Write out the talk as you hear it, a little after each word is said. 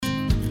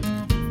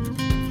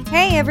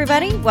Hey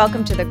everybody,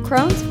 welcome to the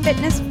Crohn's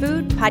Fitness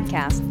Food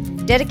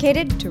Podcast,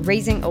 dedicated to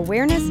raising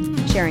awareness,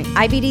 sharing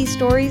IBD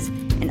stories,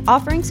 and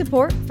offering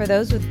support for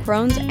those with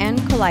Crohn's and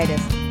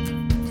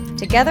colitis.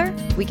 Together,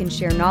 we can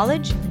share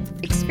knowledge,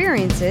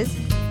 experiences,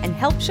 and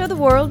help show the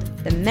world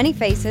the many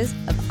faces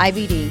of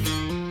IBD.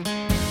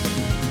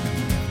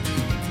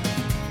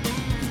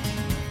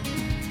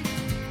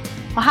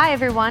 Well, hi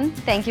everyone.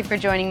 Thank you for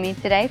joining me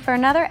today for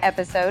another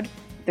episode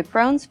of the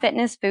Crohn's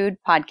Fitness Food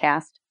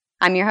Podcast.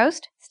 I'm your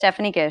host,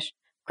 Stephanie Gish,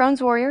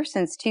 Crohn's warrior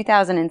since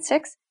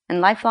 2006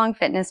 and lifelong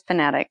fitness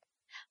fanatic.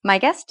 My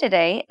guest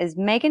today is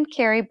Megan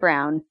Carey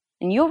Brown,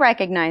 and you'll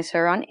recognize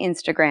her on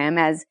Instagram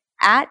as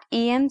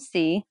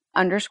 @EMC_Brown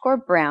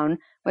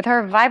with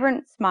her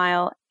vibrant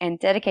smile and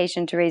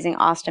dedication to raising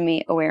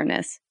ostomy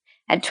awareness.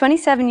 At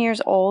 27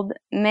 years old,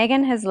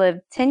 Megan has lived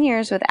 10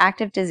 years with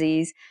active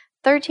disease,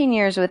 13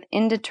 years with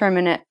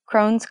indeterminate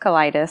Crohn's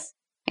colitis,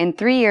 and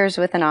 3 years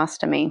with an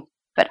ostomy.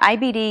 But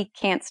IBD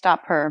can't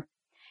stop her.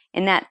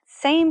 In that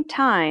same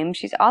time,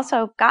 she's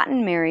also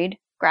gotten married,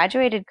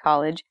 graduated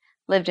college,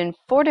 lived in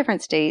 4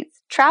 different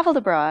states, traveled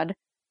abroad,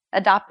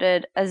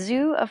 adopted a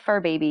zoo of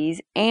fur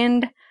babies,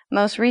 and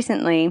most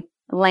recently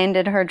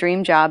landed her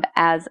dream job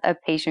as a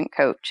patient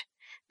coach.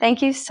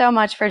 Thank you so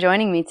much for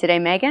joining me today,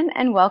 Megan,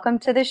 and welcome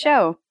to the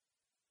show.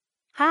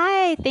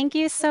 Hi, thank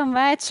you so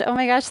much. Oh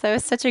my gosh, that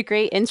was such a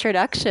great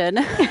introduction.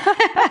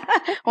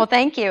 Well,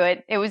 thank you.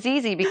 It was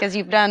easy because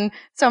you've done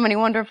so many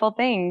wonderful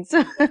things.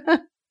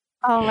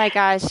 Oh my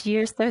gosh,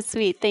 you're so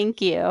sweet.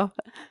 Thank you.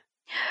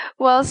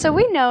 Well, so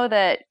we know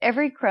that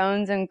every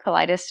Crohn's and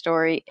colitis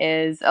story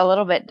is a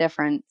little bit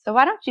different. So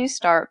why don't you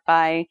start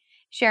by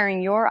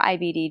sharing your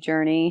IBD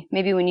journey,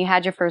 maybe when you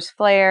had your first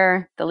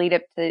flare, the lead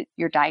up to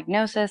your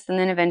diagnosis, and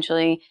then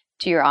eventually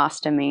to your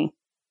ostomy.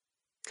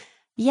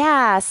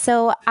 Yeah,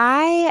 so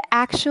I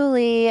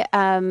actually,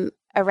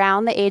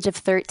 around the age of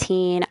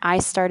 13, I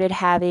started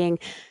having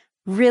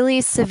really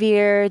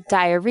severe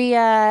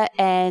diarrhea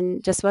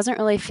and just wasn't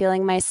really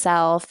feeling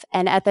myself.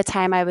 And at the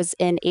time, I was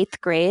in 8th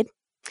grade.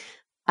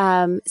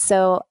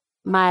 So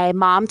my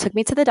mom took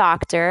me to the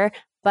doctor,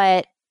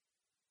 but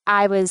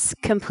I was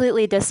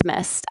completely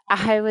dismissed.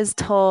 I was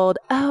told,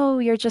 oh,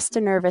 you're just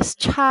a nervous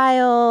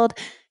child,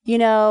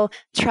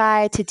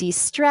 try to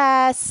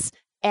de-stress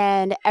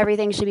and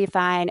everything should be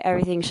fine.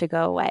 Everything should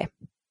go away.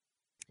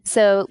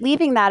 So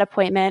leaving that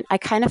appointment, I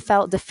kind of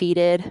felt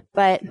defeated,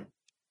 but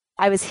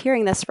I was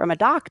hearing this from a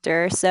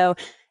doctor, so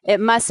it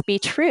must be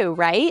true,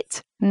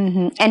 right?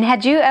 Mm-hmm. And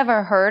had you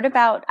ever heard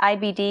about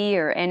IBD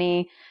or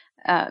any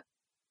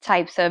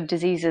types of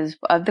diseases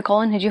of the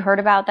colon? Had you heard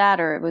about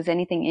that, or was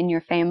anything in your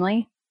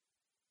family?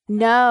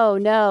 No,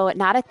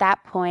 not at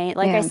that point.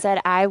 Like I said,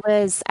 I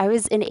was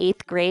in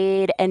 8th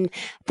grade, and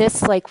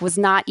this was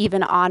not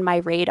even on my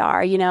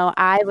radar.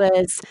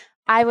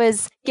 I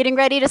was getting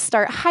ready to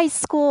start high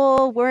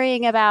school,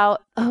 worrying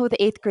about, the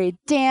 8th grade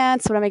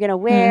dance. What am I going to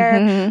wear?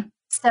 Mm-hmm.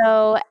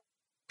 So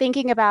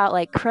thinking about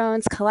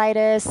Crohn's,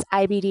 colitis,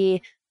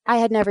 IBD, I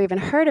had never even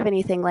heard of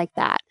anything like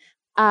that.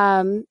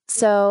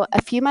 So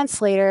a few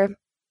months later,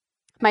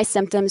 my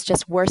symptoms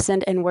just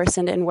worsened and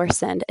worsened and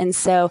worsened. And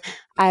so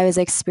I was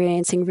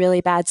experiencing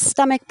really bad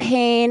stomach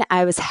pain.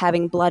 I was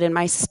having blood in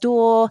my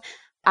stool.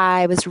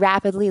 I was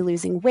rapidly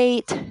losing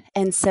weight.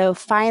 And so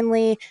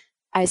finally,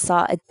 I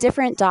saw a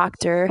different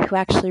doctor who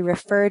actually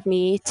referred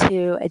me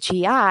to a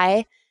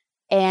GI.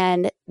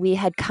 And we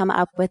had come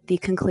up with the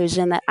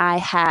conclusion that I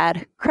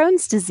had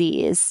Crohn's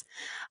disease.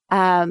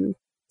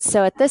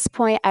 So at this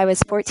point, I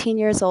was 14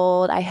 years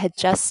old. I had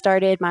just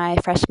started my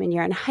freshman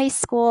year in high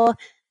school,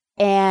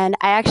 and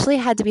I actually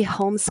had to be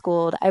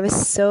homeschooled. I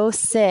was so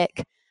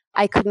sick,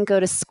 I couldn't go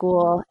to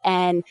school.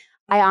 And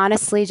I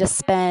honestly just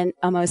spent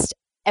almost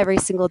every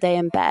single day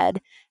in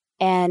bed.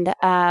 And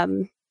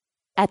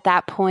at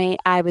that point,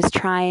 I was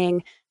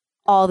trying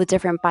all the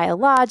different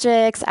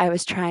biologics. I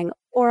was trying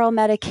oral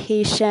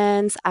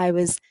medications. I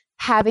was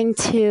having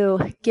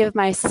to give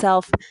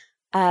myself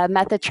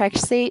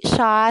methotrexate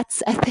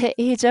shots at the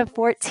age of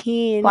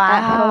 14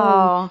 at home.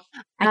 Wow.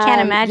 I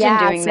can't imagine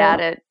doing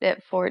that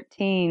at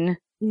 14.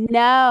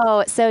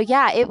 No. So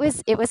yeah, it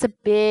was a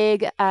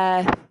big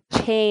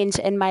change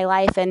in my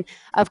life. And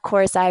of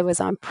course, I was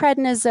on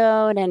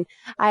prednisone, and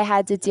I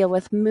had to deal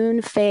with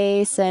moon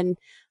face and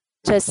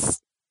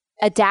just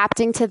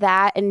adapting to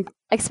that. And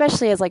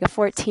especially as a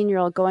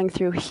 14-year-old going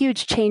through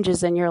huge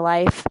changes in your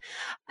life,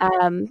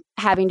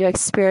 having to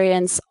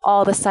experience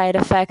all the side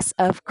effects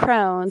of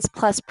Crohn's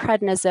plus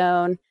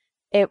prednisone,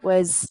 it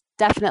was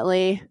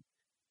definitely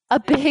a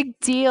big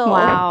deal.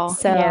 Wow.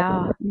 So,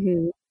 yeah.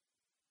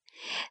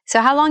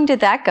 So how long did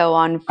that go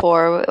on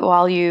for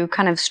while you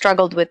kind of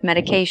struggled with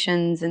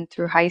medications and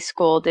through high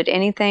school? Did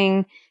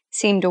anything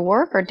seem to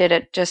work, or did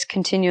it just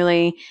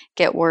continually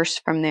get worse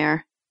from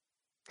there?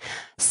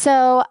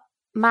 So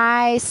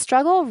my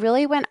struggle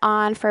really went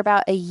on for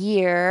about a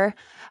year.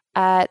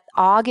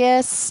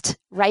 August,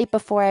 right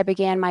before I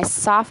began my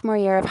sophomore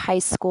year of high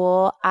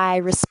school, I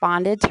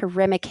responded to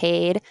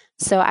Remicade.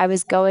 So I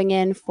was going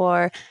in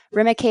for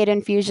Remicade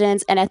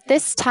infusions. And at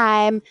this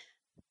time,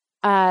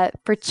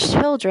 For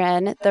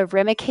children, the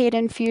Remicade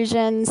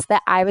infusions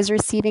that I was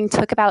receiving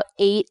took about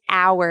 8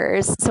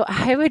 hours. So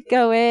I would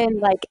go in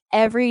like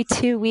every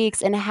 2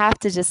 weeks and have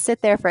to just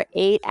sit there for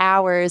 8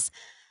 hours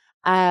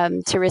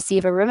to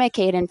receive a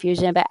Remicade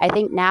infusion. But I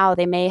think now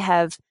they may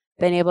have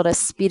been able to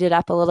speed it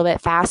up a little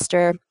bit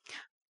faster.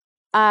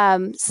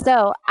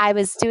 So I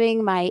was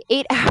doing my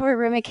 8 hour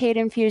Remicade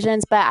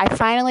infusions, but I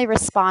finally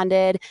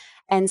responded.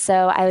 And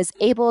so I was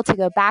able to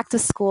go back to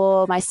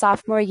school my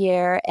sophomore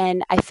year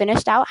and I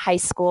finished out high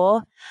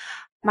school.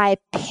 My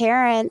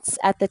parents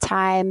at the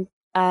time,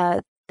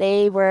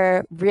 they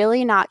were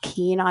really not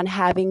keen on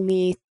having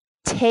me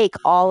take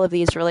all of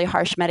these really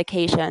harsh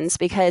medications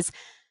because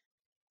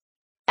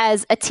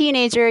as a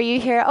teenager,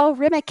 you hear, oh,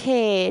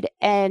 Remicade,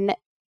 and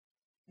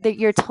that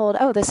you're told,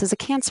 oh, this is a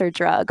cancer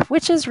drug,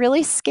 which is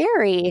really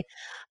scary.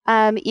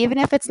 Even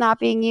if it's not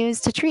being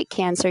used to treat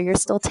cancer, you're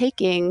still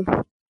taking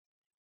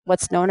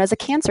what's known as a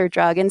cancer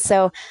drug. And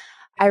so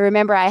I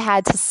remember I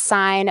had to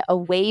sign a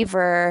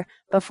waiver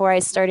before I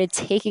started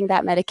taking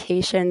that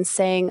medication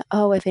saying,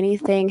 oh, if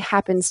anything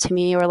happens to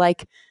me, or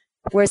like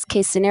worst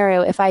case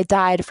scenario, if I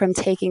died from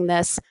taking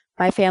this,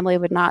 my family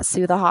would not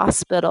sue the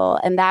hospital.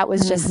 And that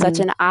was just such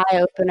Mm-hmm. an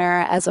eye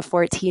opener as a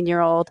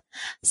 14-year-old.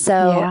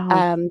 So,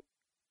 Yeah.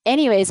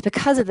 anyways,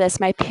 because of this,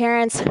 my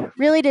parents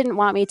really didn't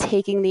want me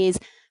taking these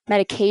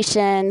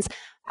medications.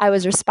 I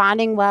was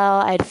responding well.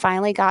 I had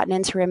finally gotten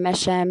into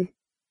remission.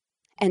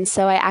 And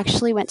so I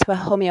actually went to a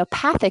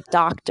homeopathic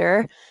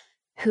doctor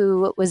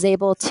who was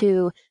able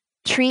to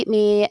treat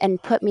me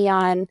and put me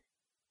on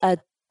a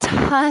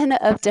ton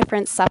of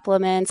different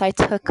supplements. I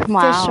took fish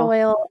Wow.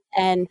 oil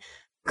and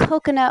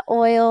coconut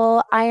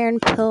oil,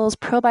 iron pills,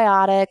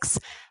 probiotics.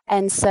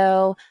 And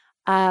so,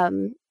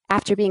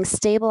 after being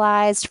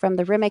stabilized from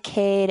the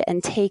Remicade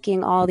and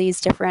taking all these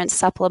different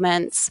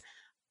supplements,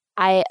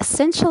 I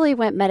essentially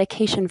went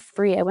medication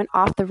free. I went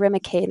off the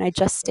Remicade and I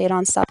just stayed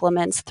on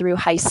supplements through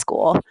high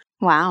school.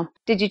 Wow.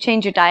 Did you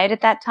change your diet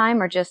at that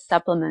time or just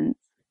supplements?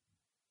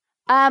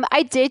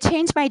 I did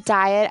change my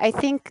diet. I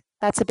think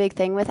that's a big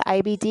thing with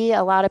IBD.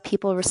 A lot of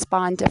people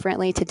respond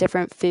differently to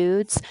different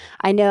foods.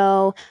 I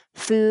know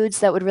foods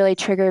that would really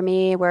trigger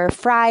me were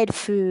fried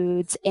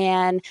foods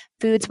and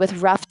foods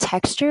with rough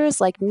textures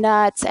like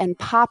nuts and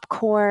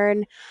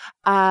popcorn.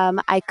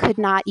 I could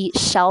not eat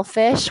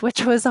shellfish,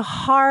 which was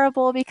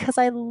horrible because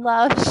I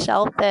love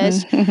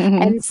shellfish.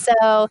 And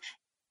so,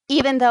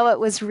 even though it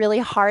was really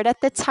hard at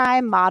the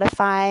time,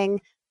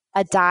 modifying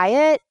a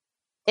diet,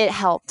 it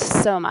helped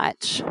so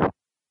much.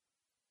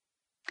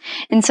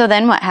 And so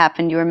then what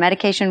happened? You were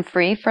medication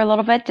free for a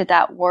little bit. Did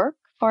that work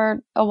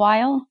for a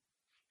while?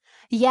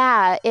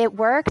 Yeah, it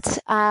worked.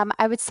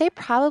 I would say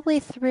probably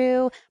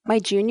through my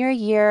junior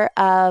year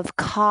of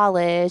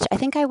college. I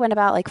think I went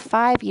about like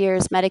 5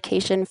 years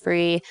medication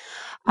free.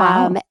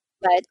 Um, Wow.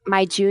 but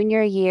my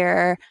junior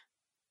year,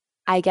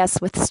 I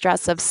guess with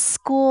stress of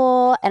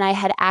school, and I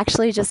had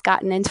actually just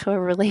gotten into a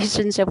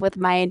relationship with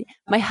my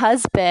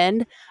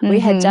husband. We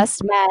had Mm-hmm.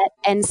 just met,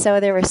 and so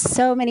there were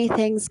so many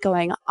things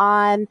going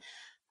on.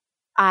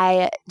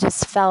 I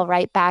just fell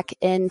right back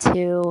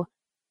into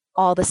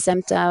all the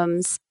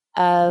symptoms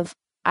of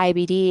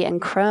IBD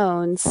and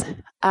Crohn's.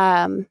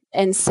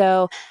 And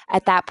so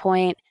at that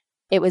point,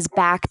 it was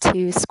back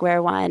to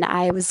square one.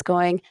 I was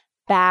going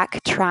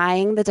back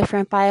trying the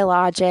different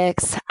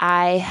biologics.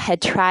 I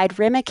had tried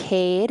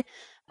Remicade,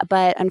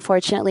 but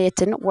unfortunately, it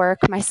didn't work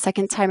my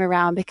second time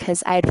around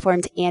because I had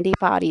formed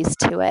antibodies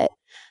to it.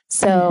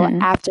 So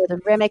Mm-hmm. after the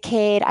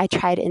Remicade, I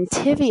tried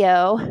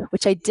Entyvio,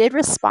 which I did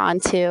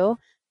respond to,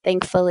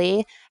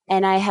 thankfully.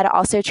 And I had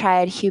also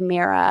tried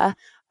Humira,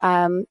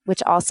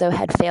 which also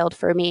had failed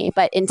for me.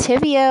 But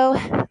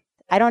Entyvio,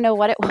 I don't know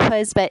what it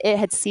was, but it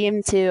had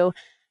seemed to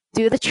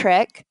do the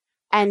trick.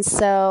 And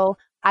so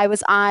I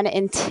was on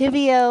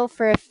Entyvio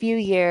for a few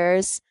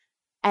years.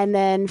 And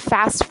then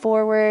fast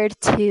forward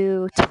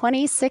to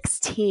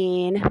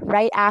 2016,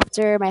 right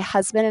after my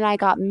husband and I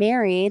got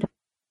married,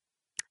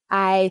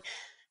 I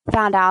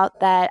found out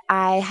that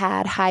I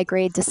had high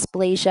grade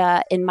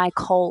dysplasia in my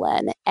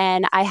colon.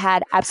 And I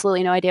had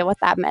absolutely no idea what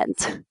that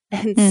meant.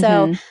 And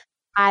so Mm-hmm.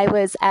 I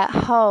was at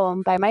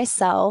home by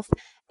myself,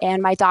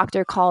 and my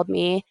doctor called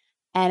me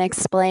and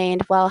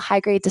explained, well,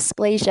 high grade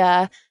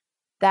dysplasia,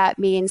 that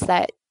means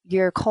that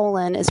your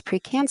colon is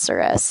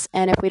precancerous.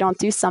 And if we don't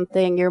do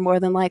something, you're more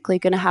than likely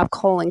going to have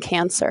colon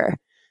cancer.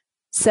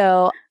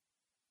 So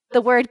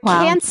the word Wow.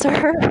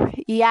 cancer,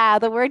 yeah,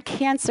 the word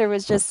cancer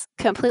was just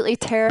completely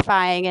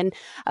terrifying. And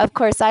of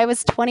course, I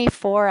was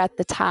 24 at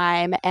the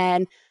time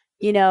and,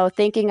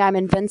 thinking I'm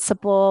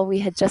invincible. We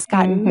had just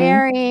gotten Mm-hmm.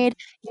 married.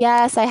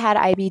 Yes, I had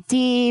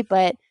IBD,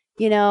 but,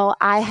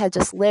 I had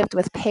just lived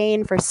with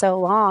pain for so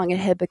long. It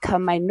had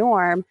become my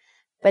norm.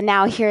 But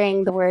now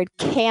hearing the word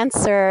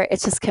cancer,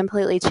 it's just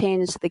completely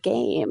changed the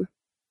game.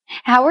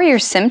 How were your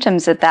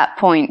symptoms at that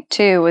point,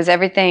 too? Was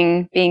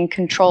everything being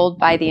controlled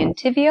by the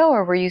Entyvio,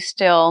 or were you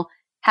still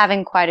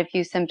having quite a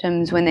few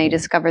symptoms when they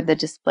discovered the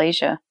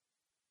dysplasia?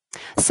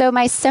 So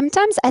my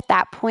symptoms at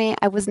that point,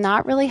 I was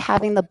not really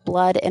having the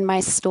blood in my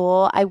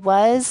stool. I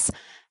was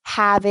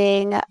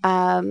having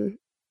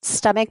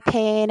stomach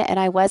pain, and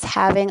I was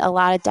having a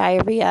lot of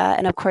diarrhea,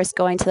 and of course,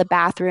 going to the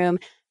bathroom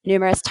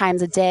numerous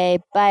times a day.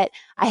 But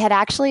I had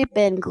actually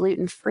been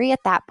gluten free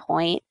at that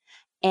point,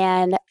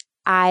 and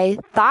I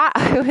thought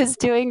I was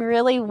doing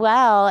really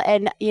well.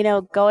 And,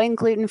 going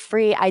gluten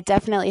free, I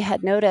definitely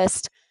had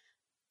noticed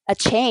a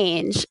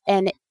change,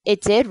 and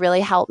it did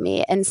really help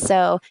me. And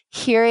so,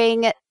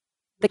 hearing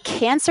the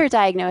cancer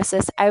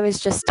diagnosis, I was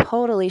just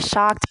totally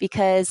shocked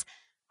because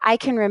I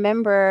can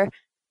remember,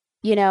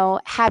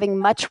 having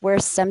much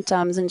worse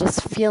symptoms and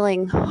just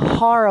feeling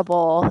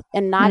horrible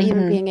and not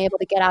even Mm-hmm. being able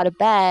to get out of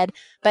bed.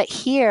 But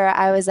here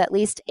I was at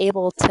least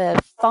able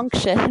to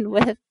function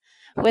with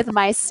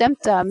my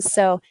symptoms.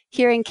 So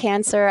hearing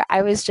cancer,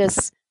 I was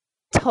just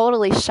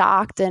totally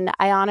shocked, and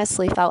I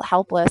honestly felt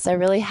helpless. I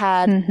really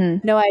had Mm-hmm.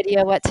 no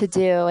idea what to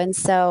do. And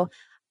so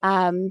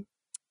um,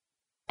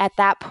 at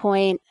that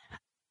point,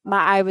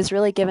 I was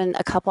really given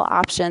a couple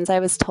options. I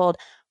was told,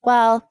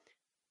 well,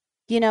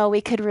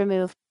 we could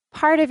remove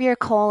part of your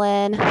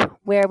colon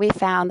where we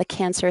found the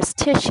cancerous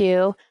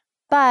tissue,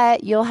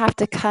 but you'll have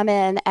to come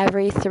in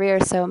every 3 or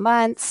so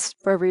months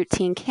for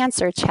routine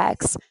cancer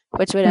checks,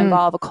 which would Mm.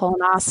 involve a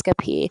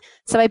colonoscopy.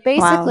 So I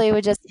Wow. basically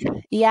would just,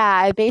 yeah,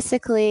 I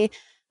basically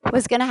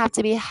was going to have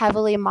to be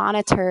heavily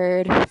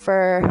monitored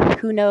for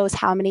who knows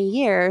how many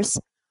years.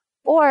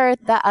 Or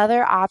the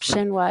other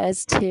option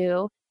was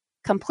to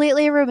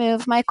completely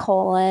remove my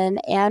colon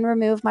and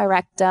remove my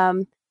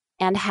rectum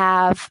and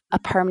have a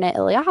permanent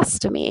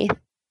ileostomy.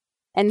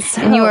 And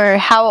And you so were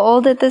how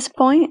old at this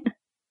point?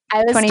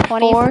 I was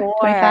 24, 24.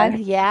 25?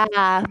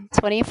 Yeah,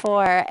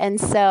 24. And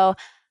so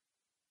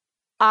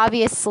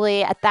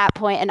obviously at that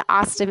point, an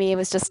ostomy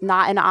was just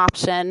not an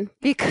option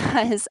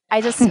because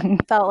I just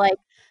felt like,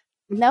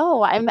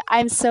 no,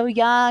 I'm so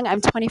young.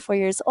 I'm 24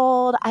 years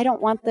old. I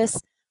don't want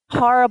this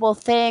horrible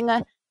thing,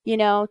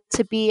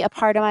 to be a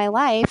part of my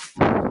life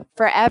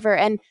forever.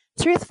 And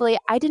truthfully,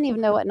 I didn't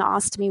even know what an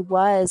ostomy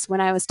was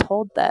when I was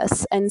told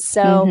this. And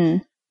so, Mm-hmm.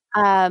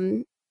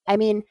 um, I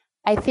mean,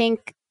 I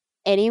think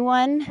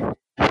anyone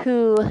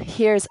who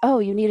hears, oh,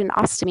 you need an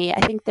ostomy,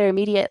 I think their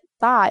immediate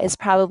thought is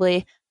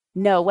probably,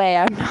 no way,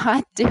 I'm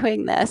not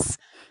doing this.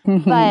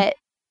 Mm-hmm. But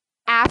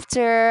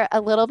after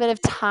a little bit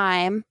of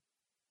time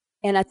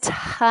and a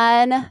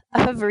ton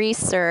of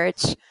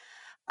research,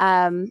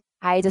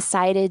 I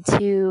decided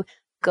to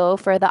go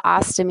for the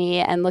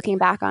ostomy. And looking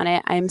back on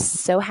it, I'm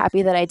so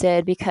happy that I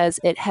did because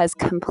it has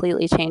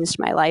completely changed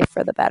my life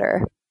for the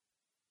better.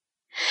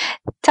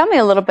 Tell me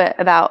a little bit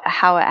about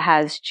how it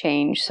has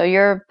changed. So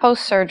your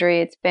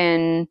post-surgery, it's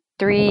been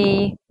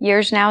 3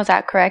 years now, is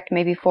that correct?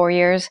 Maybe 4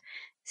 years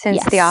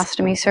since the Yes.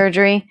 ostomy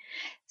surgery.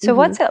 So hmm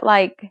what's it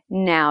like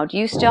now? Do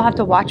you still have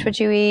to watch what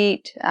you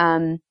eat?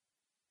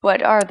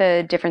 What are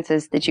the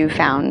differences that you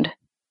found?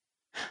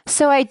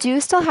 So I do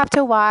still have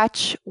to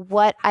watch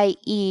what I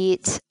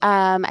eat.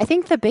 I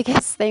think the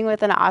biggest thing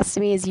with an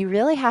ostomy is you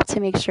really have to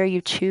make sure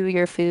you chew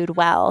your food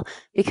well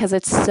because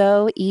it's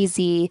so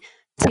easy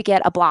to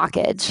get a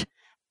blockage.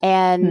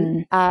 And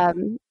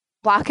Hmm.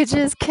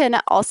 blockages can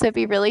also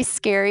be really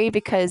scary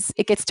because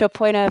it gets to a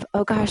point of,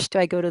 oh gosh, do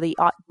I go to the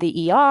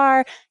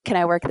ER? Can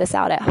I work this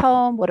out at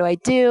home? What do I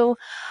do?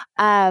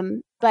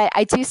 But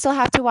I do still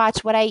have to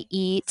watch what I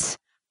eat.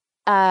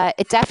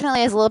 It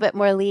definitely is a little bit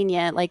more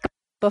lenient. Like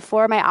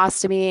before my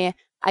ostomy,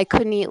 I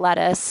couldn't eat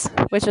lettuce,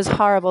 which was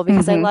horrible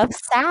because I Mm-hmm. love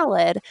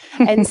salad.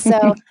 And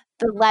so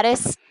the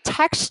lettuce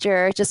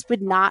texture just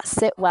would not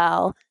sit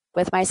well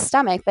with my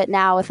stomach. But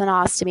now with an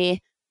ostomy,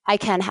 I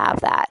can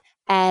have that.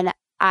 And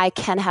I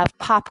can have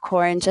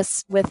popcorn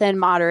just within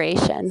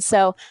moderation.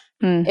 So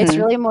it's Mm-hmm.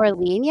 really more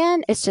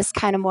lenient. It's just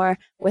kind of more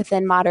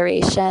within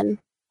moderation.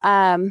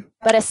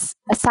 But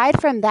aside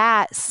from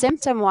that,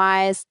 symptom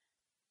wise,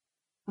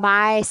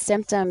 my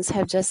symptoms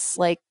have just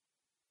like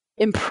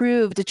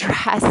improved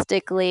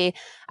drastically.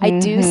 I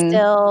do Mm-hmm.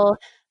 still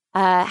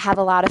have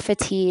a lot of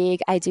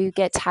fatigue. I do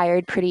get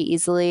tired pretty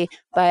easily,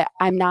 but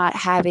I'm not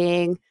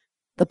having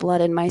the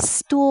blood in my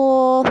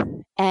stool.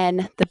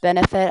 And the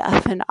benefit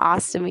of an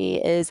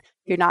ostomy is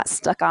you're not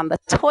stuck on the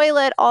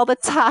toilet all the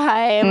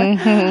time.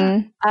 Mm-hmm.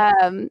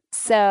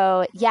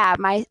 So yeah,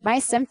 my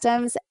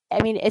symptoms,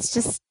 I mean, it's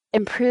just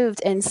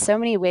improved in so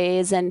many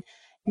ways. And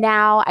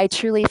now I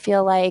truly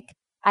feel like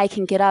I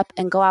can get up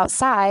and go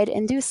outside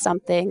and do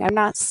something. I'm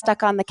not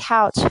stuck on the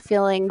couch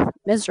feeling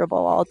miserable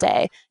all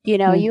day. You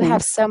Mm-hmm.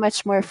 have so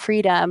much more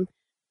freedom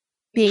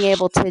being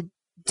able to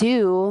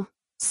do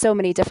so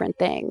many different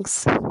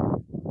things.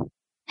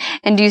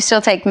 And do you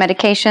still take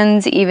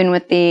medications even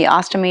with the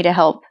ostomy to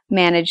help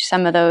manage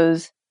some of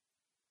those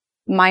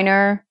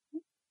minor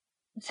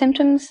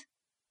symptoms?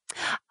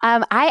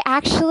 I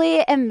actually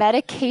am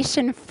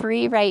medication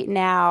free right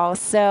now.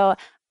 So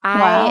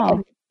I am,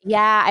 Wow.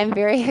 yeah, I'm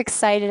very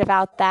excited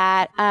about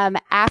that.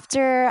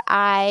 After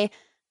I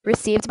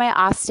received my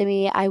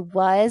ostomy, I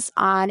was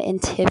on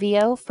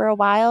Entyvio for a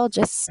while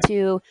just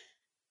to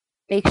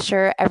make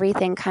sure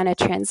everything kind of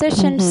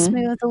transitioned Mm-hmm.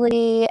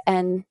 smoothly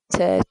and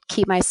to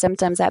keep my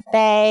symptoms at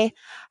bay.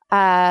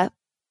 Uh,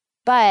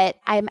 but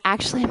I'm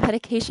actually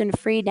medication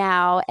free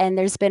now. And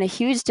there's been a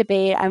huge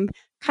debate. I'm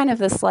kind of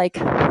this like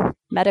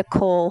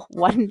medical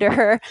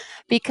wonder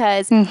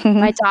because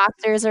my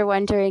doctors are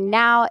wondering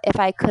now if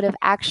I could have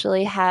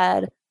actually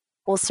had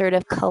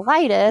ulcerative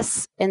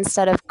colitis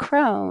instead of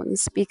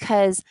Crohn's,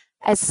 because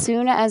as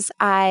soon as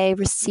I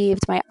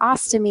received my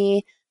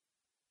ostomy,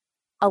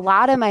 a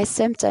lot of my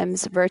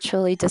symptoms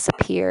virtually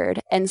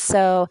disappeared. And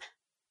so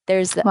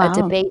there's a Wow.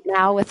 debate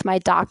now with my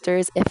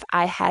doctors if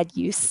I had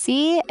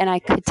UC and I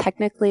could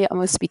technically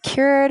almost be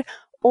cured,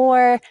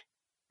 or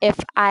if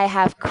I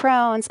have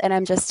Crohn's and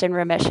I'm just in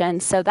remission.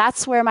 So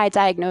that's where my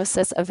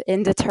diagnosis of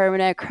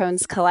indeterminate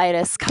Crohn's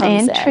colitis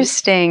comes in.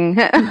 Interesting.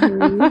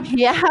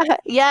 Yeah,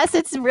 yes,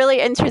 it's really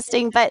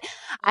interesting, but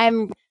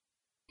I'm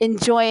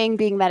enjoying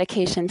being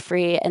medication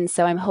free. And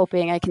so I'm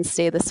hoping I can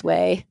stay this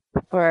way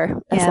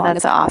for as Yeah, long that's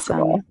as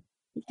possible. awesome.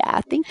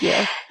 Yeah, thank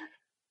you.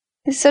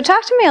 So,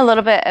 talk to me a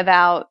little bit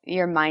about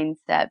your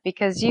mindset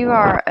because you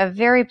are a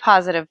very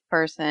positive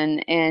person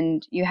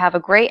and you have a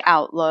great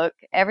outlook.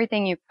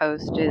 Everything you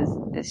post is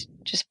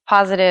just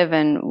positive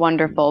and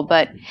wonderful,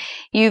 but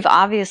you've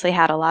obviously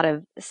had a lot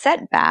of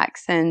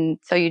setbacks. And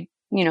so you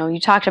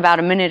talked about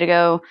a minute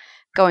ago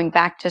going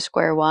back to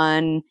square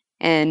one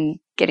and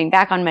getting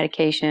back on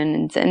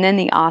medication and then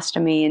the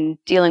ostomy and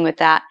dealing with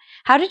that.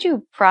 How did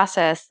you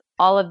process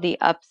all of the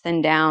ups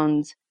and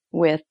downs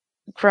with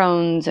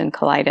Crohn's and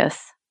colitis?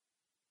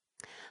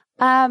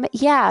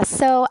 Yeah,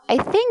 so I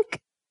think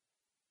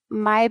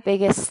my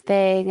biggest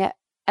thing,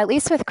 at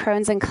least with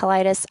Crohn's and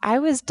colitis, I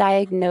was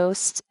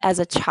diagnosed as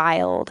a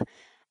child.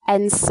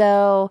 And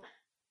so,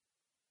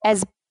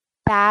 as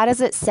bad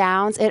as it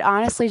sounds, it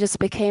honestly just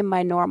became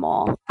my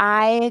normal.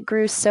 I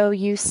grew so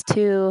used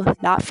to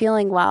not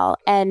feeling well.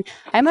 And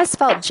I almost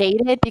felt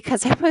jaded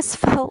because I almost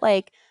felt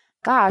like,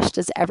 gosh,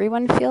 does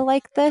everyone feel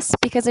like this?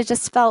 Because it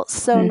just felt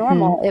so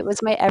normal. Mm-hmm. It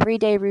was my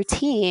everyday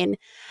routine.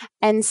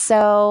 And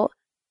so,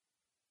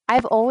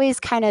 I've always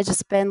kind of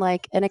just been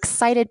like an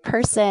excited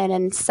person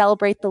and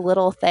celebrate the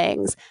little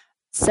things.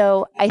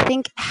 So I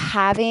think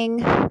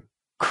having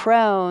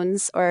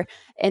Crohn's or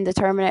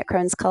indeterminate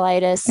Crohn's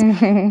colitis,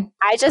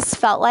 I just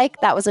felt like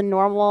that was a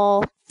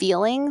normal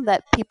feeling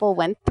that people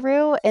went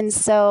through. And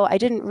so I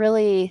didn't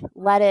really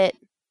let it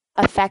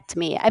affect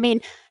me. I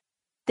mean,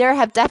 there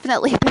have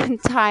definitely been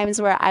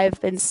times where I've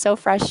been so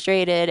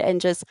frustrated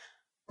and just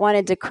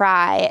wanted to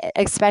cry,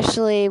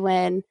 especially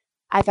when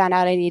I found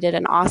out I needed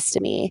an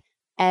ostomy.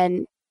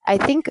 And I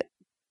think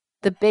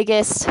the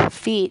biggest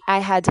feat I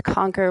had to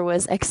conquer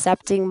was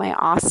accepting my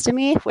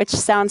ostomy, which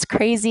sounds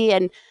crazy.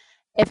 And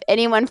if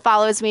anyone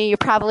follows me, you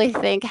probably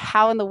think,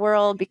 how in the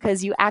world?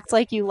 Because you act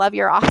like you love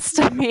your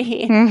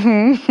ostomy.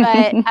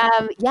 But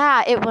Mm-hmm.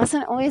 yeah, it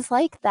wasn't always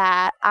like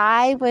that.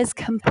 I was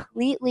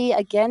completely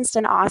against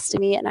an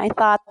ostomy, and I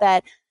thought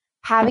that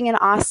having an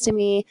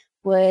ostomy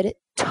would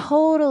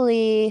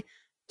totally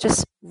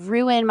just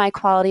ruin my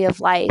quality of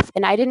life.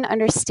 And I didn't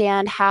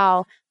understand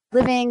how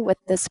living with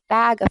this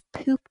bag of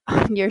poop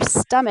on your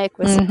stomach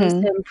was supposed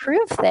Mm-hmm. to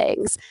improve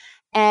things.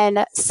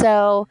 And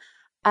so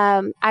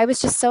I was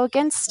just so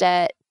against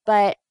it.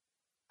 But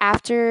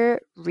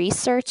after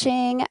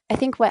researching, I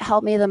think what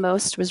helped me the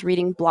most was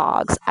reading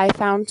blogs. I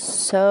found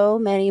so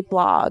many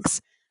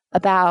blogs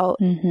about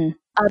Mm-hmm.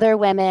 other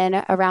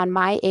women around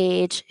my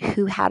age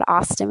who had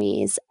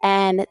ostomies,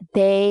 and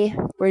they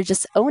were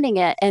just owning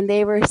it, and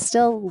they were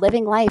still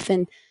living life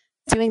and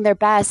doing their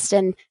best,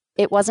 and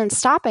it wasn't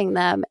stopping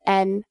them.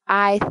 And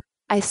I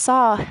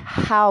saw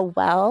how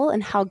well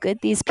and how good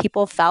these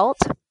people felt.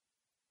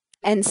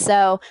 And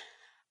so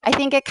I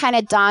think it kind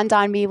of dawned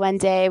on me one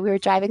day. We were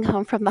driving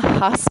home from the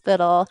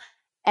hospital,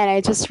 and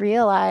I just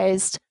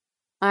realized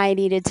I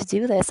needed to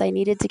do this. I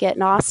needed to get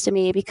an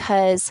ostomy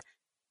because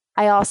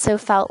I also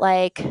felt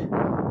like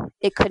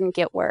it couldn't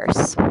get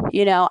worse.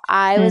 You know,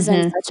 I was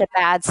in Mm-hmm. such a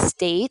bad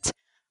state.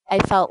 I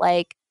felt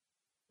like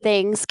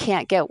things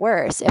can't get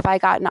worse. If I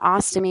got an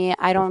ostomy,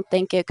 I don't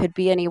think it could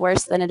be any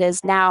worse than it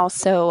is now.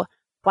 So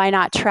why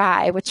not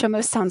try? Which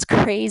almost sounds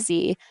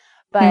crazy.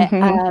 But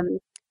Mm-hmm.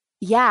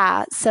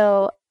 yeah,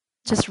 so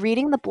just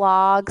reading the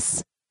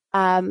blogs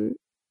um,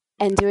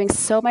 and doing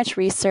so much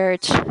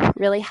research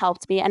really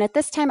helped me. And at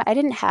this time, I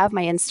didn't have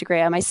my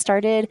Instagram. I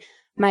started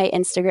my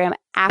Instagram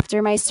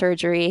after my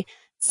surgery.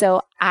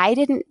 So I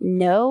didn't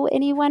know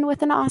anyone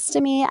with an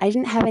ostomy. I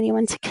didn't have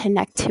anyone to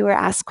connect to or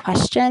ask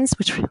questions,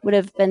 which would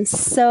have been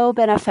so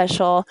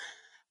beneficial.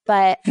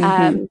 But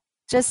Mm-hmm.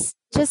 just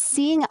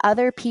seeing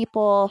other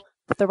people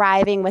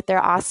thriving with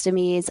their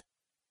ostomies,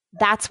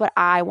 that's what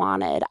I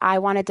wanted. I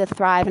wanted to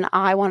thrive and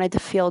I wanted to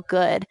feel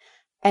good.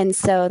 And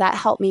so that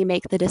helped me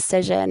make the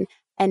decision.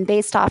 And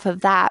based off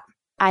of that,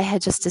 I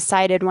had just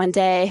decided one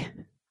day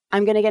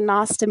I'm going to get an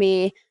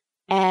ostomy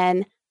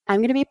and I'm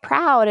going to be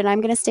proud and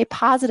I'm going to stay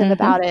positive Mm-hmm.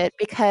 about it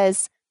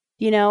because,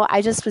 you know,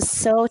 I just was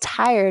so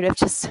tired of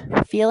just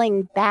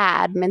feeling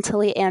bad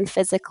mentally and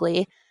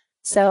physically.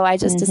 So I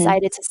just Mm-hmm.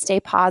 decided to stay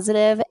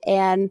positive,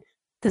 and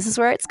this is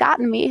where it's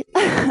gotten me.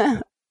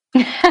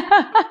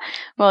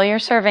 Well, you're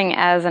serving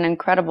as an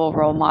incredible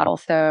role model.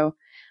 So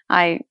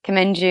I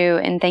commend you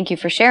and thank you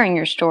for sharing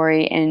your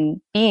story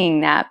and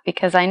being that,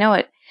 because I know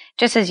it,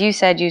 just as you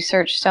said, you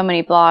search so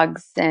many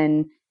blogs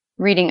and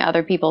reading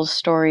other people's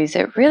stories,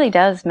 it really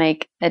does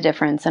make a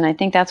difference. And I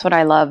think that's what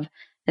I love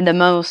the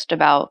most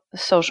about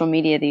social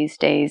media these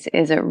days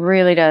is it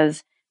really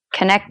does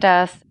connect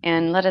us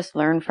and let us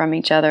learn from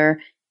each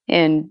other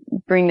and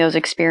bring those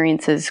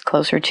experiences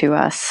closer to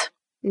us.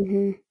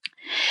 Mm-hmm.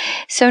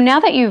 So now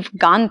that you've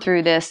gone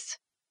through this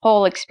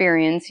whole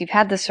experience, you've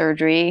had the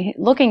surgery,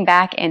 looking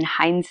back in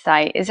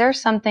hindsight, is there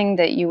something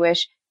that you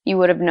wish you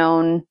would have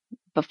known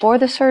before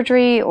the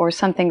surgery or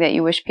something that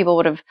you wish people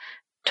would have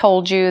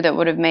told you that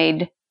would have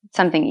made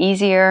something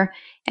easier?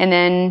 And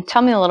then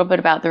tell me a little bit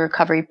about the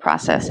recovery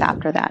process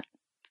after that.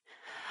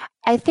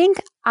 I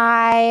think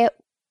I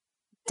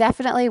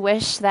definitely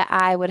wish that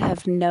I would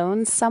have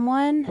known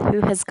someone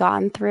who has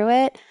gone through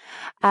it.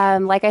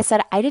 Like I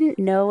said, I didn't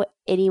know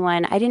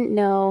anyone. I didn't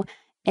know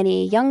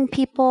any young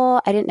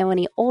people. I didn't know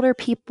any older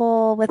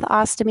people with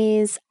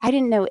ostomies. I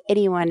didn't know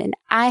anyone, and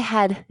I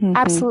had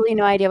absolutely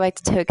no idea what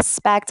to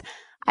expect.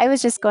 I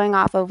was just going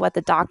off of what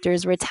the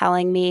doctors were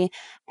telling me.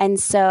 And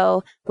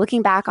so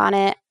looking back on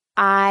it,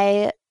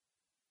 I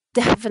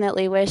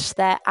definitely wish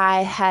that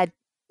I had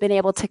been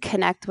able to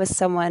connect with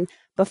someone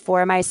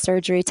before my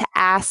surgery to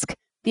ask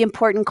the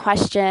important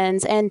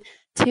questions and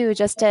to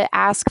just to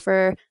ask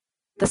for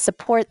the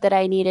support that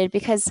I needed.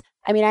 Because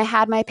I mean, I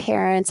had my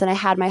parents and I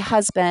had my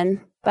husband,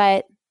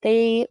 but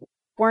they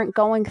weren't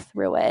going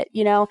through it.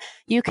 You know,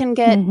 you can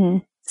get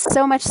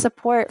so much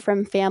support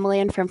from family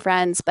and from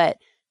friends, but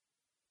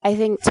I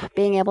think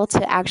being able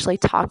to actually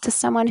talk to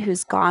someone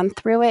who's gone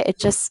through it, it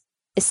just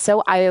is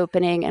so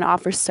eye-opening and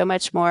offers so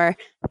much more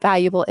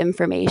valuable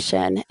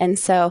information. And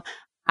so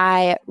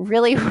I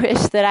really wish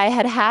that I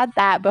had had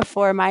that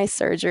before my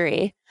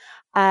surgery.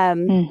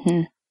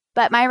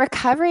 But my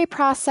recovery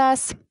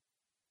process,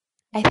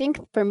 I think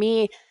for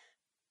me,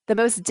 the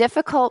most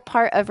difficult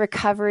part of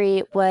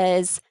recovery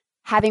was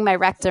having my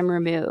rectum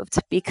removed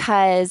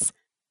because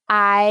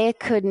I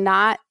could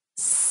not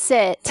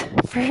sit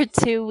for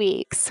 2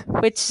 weeks,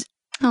 which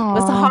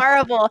was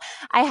horrible.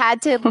 I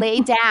had to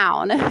lay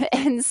down.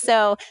 And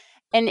so,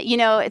 and you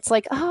know, it's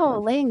like,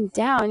 oh, laying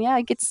down. Yeah,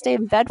 I get to stay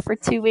in bed for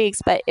 2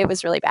 weeks, but it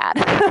was really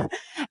bad.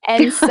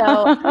 And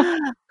so,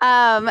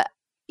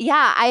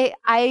 yeah,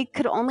 I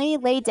could only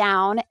lay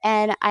down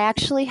and I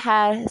actually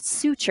had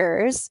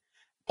sutures.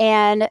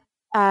 And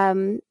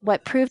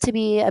what proved to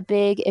be a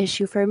big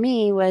issue for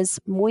me was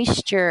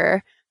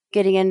moisture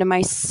getting into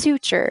my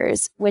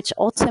sutures, which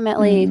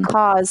ultimately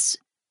caused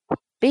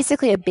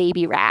basically a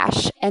baby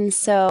rash. And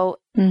so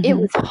it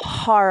was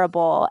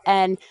horrible.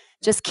 And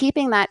just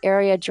keeping that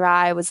area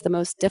dry was the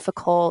most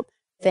difficult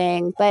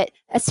thing. But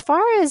as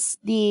far as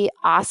the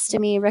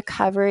ostomy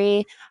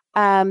recovery,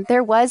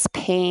 there was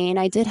pain.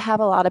 I did have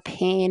a lot of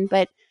pain,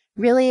 but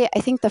really,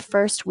 I think the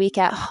first week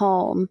at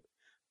home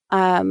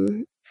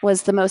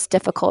was the most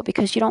difficult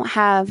because you don't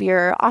have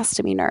your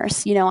ostomy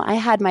nurse. You know, I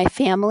had my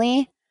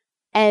family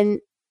and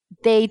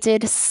they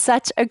did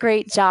such a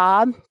great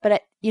job,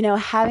 but you know,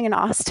 having an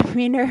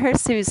ostomy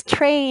nurse who's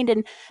trained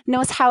and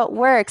knows how it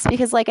works,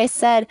 because like I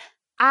said,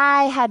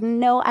 I had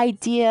no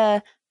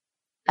idea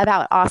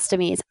about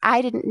ostomies.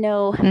 I didn't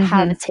know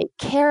how to take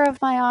care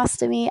of my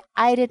ostomy.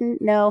 I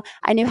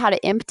knew how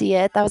to empty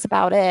it. That was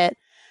about it.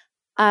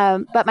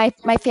 But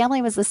my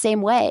family was the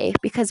same way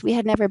because we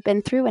had never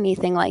been through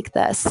anything like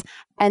this.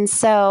 And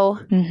so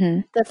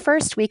the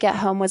first week at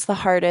home was the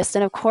hardest.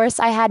 And of course,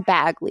 I had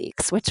bag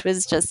leaks, which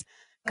was just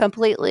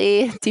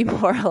completely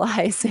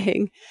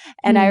demoralizing.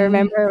 And I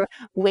remember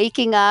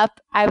waking up,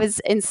 I was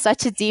in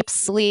such a deep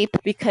sleep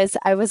because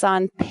I was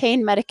on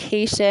pain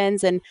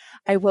medications, and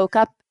I woke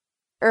up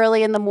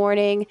early in the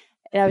morning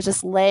and I was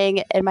just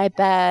laying in my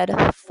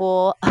bed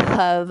full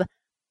of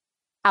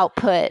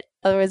output,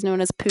 otherwise known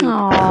as poop,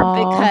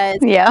 because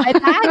my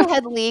bag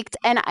had leaked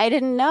and I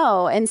didn't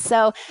know. And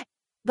so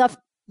the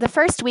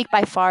first week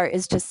by far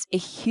is just a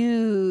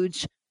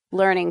huge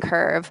learning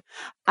curve.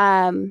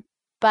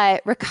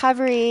 But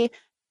recovery,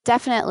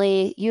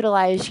 definitely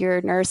utilize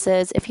your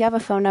nurses. If you have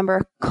a phone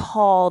number,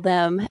 call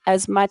them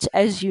as much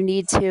as you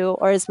need to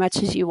or as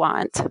much as you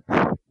want.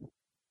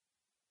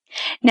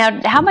 Now,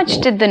 how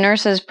much did the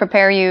nurses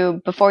prepare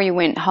you before you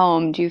went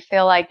home? Do you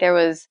feel like there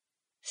was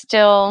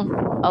still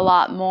a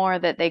lot more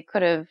that they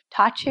could have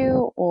taught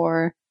you,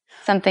 or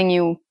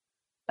something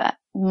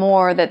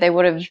more that they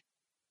would have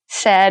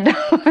said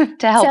to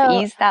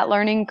help ease that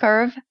learning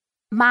curve?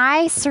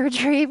 My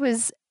surgery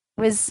was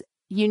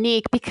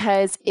unique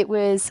because it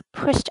was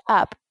pushed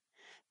up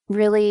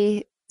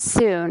really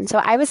soon. So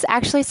I was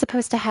actually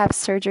supposed to have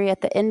surgery at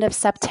the end of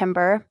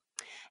September,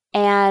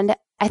 and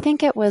I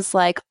think it was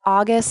like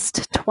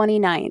August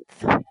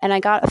 29th, and I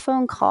got a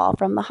phone call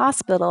from the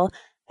hospital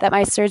that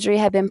my surgery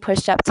had been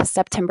pushed up to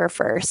September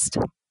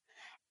 1st.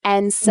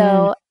 And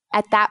so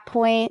at that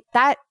point,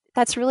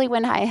 that's really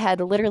when I had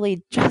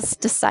literally just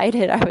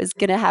decided I was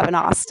going to have an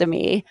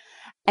ostomy.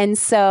 And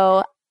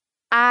so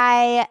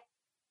I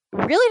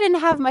really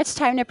didn't have much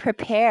time to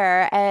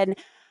prepare, and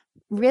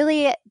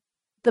really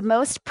the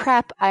most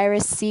prep I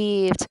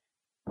received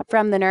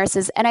from the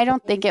nurses, and I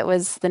don't think it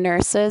was the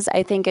nurses.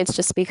 I think it's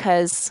just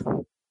because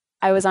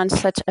I was on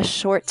such a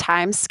short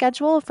time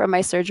schedule from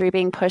my surgery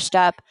being pushed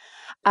up.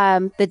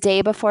 The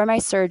day before my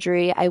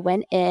surgery, I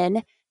went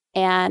in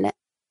and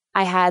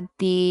I had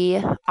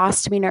the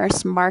ostomy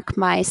nurse mark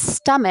my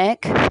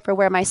stomach for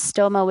where my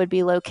stoma would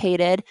be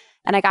located,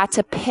 and I got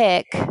to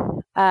pick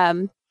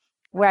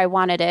where I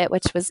wanted it,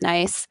 which was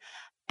nice.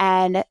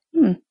 And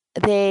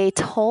they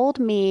told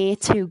me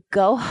to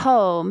go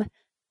home,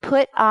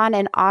 put on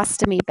an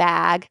ostomy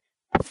bag,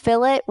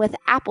 fill it with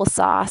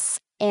applesauce,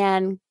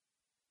 and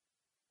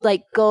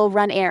like go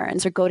run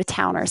errands or go to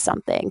town or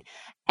something.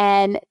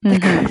 And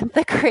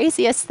the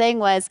craziest thing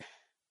was,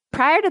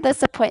 prior to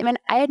this appointment,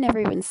 I had never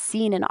even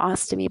seen an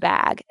ostomy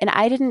bag, and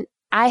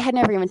I had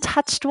never even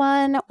touched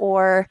one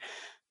or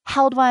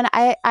held one.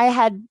 I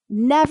had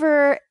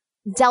never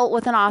dealt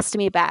with an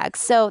ostomy bag.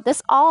 So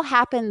this all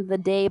happened the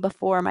day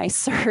before my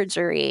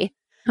surgery.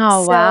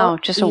 Oh, wow.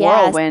 Just a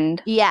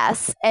whirlwind.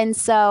 Yes. And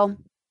so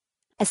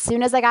as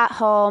soon as I got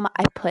home,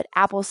 I put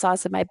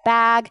applesauce in my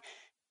bag,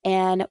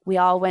 and we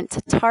all went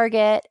to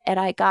Target, and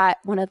I got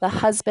one of the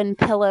husband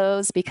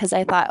pillows because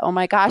I thought, oh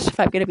my gosh, if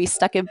I'm going to be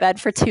stuck in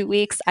bed for 2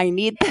 weeks, I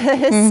need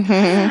this.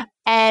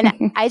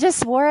 And I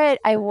just wore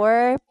it. I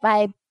wore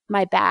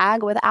my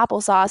bag with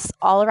applesauce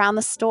all around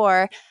the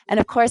store. And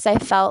of course, I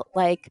felt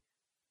like,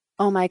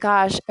 oh my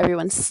gosh,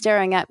 everyone's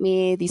staring at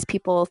me. These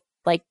people,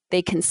 like,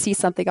 they can see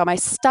something on my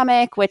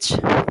stomach, which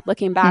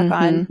looking back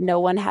on, no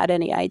one had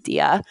any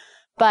idea.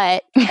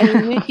 But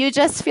I mean, you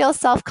just feel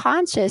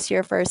self-conscious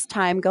your first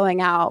time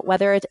going out,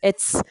 whether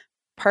it's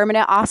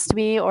permanent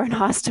ostomy or an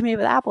ostomy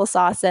with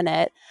applesauce in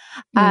it.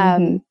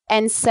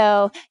 And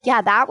so,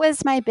 yeah, that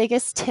was my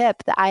biggest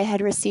tip that I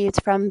had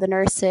received from the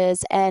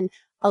nurses. And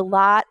a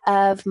lot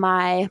of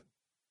my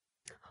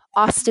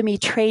ostomy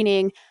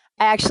training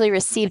I actually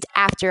received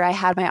after I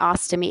had my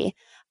ostomy.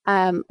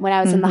 When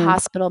I was in the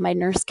hospital, my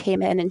nurse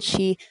came in and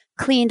she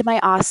cleaned my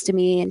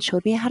ostomy and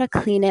showed me how to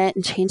clean it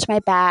and change my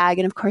bag,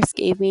 and of course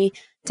gave me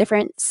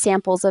different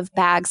samples of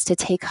bags to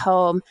take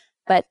home.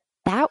 But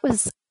that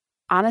was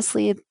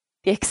honestly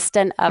the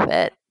extent of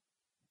it.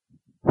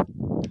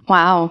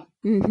 Wow.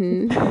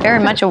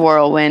 Very much a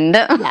whirlwind.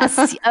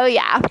 Yes. Oh,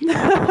 yeah.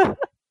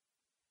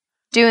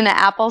 Doing the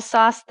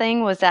applesauce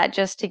thing, was that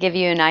just to give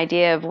you an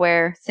idea of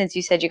where, since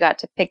you said you got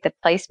to pick the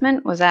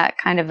placement, was that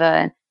kind of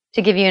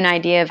to give you an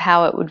idea of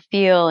how it would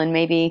feel and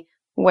maybe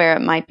where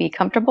it might be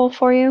comfortable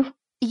for you?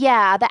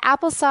 Yeah, the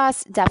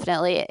applesauce,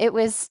 definitely. It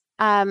was,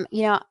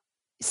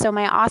 so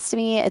my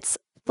ostomy, it's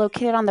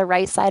located on the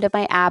right side of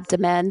my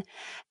abdomen.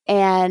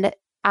 And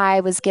I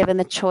was given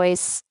the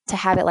choice to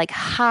have it like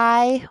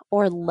high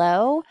or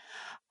low.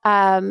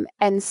 And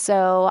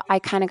so I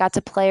kind of got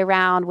to play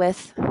around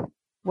with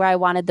where I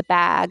wanted the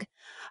bag.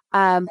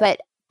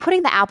 But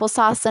putting the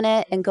applesauce in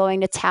it and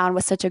going to town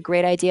was such a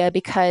great idea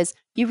because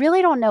you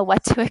really don't know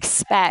what to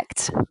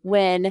expect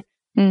when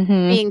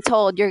being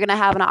told you're going to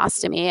have an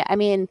ostomy. I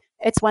mean,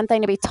 it's one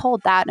thing to be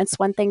told that, and it's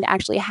one thing to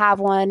actually have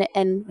one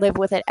and live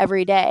with it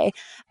every day.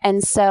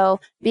 And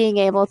so being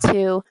able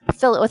to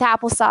fill it with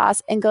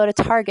applesauce and go to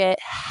Target,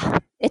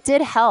 it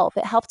did help.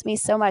 It helped me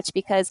so much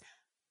because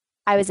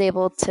I was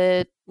able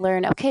to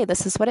learn, okay,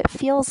 this is what it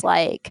feels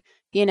like,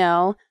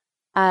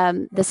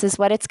 this is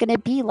what it's going to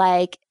be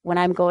like when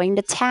I'm going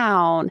to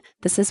town.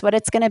 This is what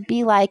it's going to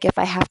be like if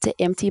I have to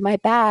empty my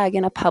bag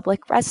in a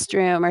public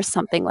restroom or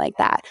something like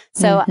that.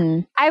 So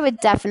I would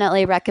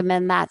definitely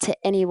recommend that to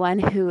anyone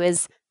who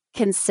is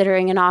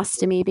considering an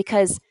ostomy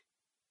because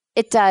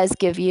it does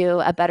give you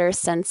a better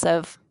sense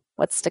of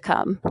what's to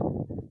come.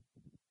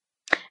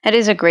 That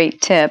is a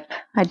great tip.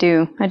 I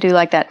do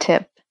like that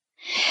tip.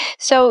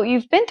 So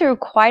you've been through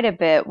quite a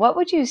bit. What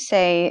would you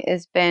say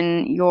has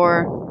been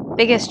your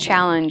biggest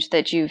challenge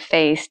that you've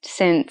faced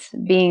since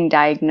being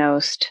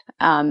diagnosed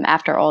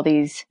after all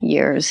these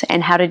years?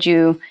 And how did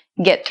you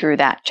get through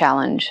that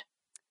challenge?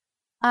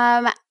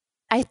 I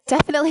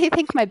definitely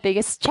think my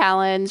biggest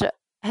challenge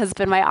has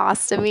been my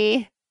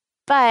ostomy,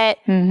 but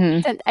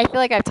I feel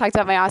like I've talked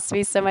about my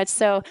ostomy so much.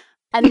 So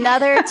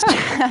another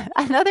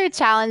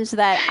challenge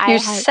that your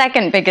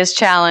second biggest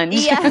challenge.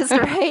 Yes,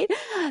 right.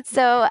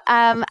 So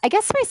I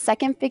guess my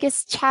second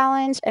biggest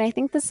challenge, and I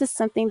think this is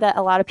something that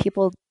a lot of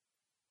people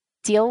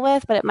deal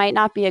with, but it might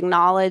not be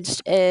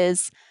acknowledged,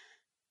 is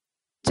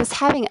just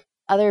having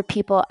other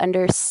people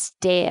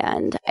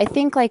understand. I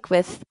think like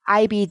with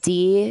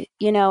IBD,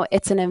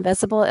 it's an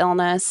invisible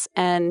illness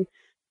and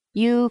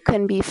you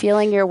can be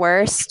feeling your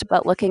worst,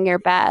 but looking your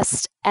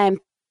best. And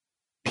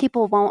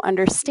people won't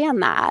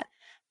understand that.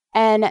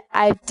 And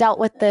I've dealt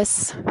with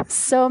this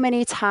so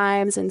many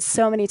times in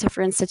so many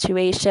different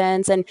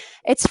situations. And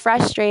it's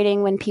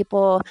frustrating when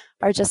people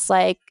are just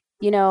like,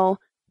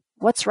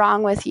 what's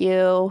wrong with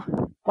you?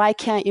 Why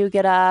can't you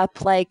get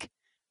up? Like,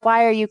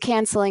 why are you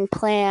canceling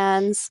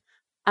plans?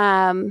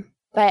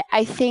 But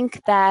I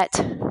think that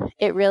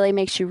it really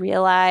makes you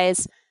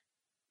realize,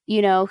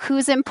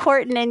 who's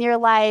important in your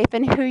life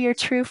and who your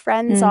true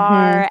friends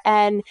are.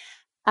 And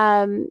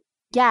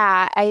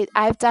Yeah,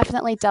 I've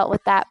definitely dealt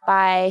with that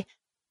by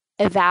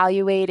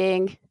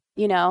evaluating,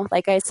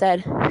 like I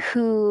said,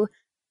 who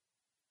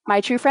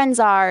my true friends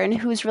are and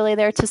who's really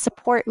there to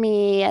support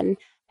me.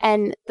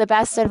 And the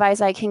best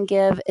advice I can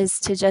give is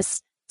to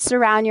just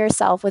surround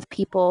yourself with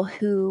people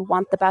who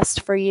want the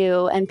best for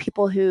you and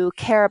people who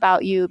care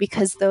about you,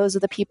 because those are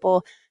the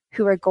people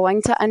who are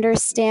going to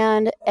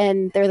understand,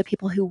 and they're the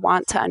people who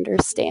want to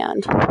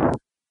understand.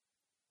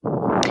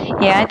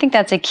 Yeah, I think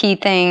that's a key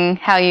thing,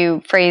 how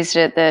you phrased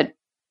it, that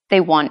they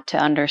want to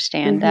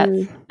understand. That's,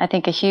 Mm-hmm. I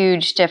think, a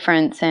huge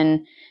difference.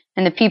 And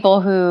the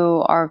people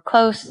who are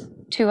close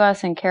to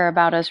us and care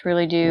about us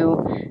really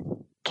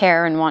do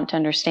care and want to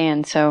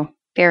understand. So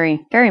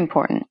very, very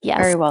important. Yes.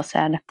 Very well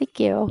said. Thank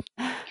you.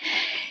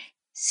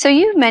 So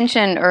you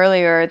mentioned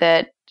earlier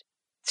that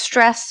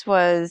stress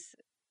was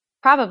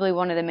probably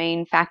one of the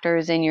main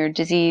factors in your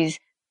disease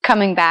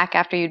coming back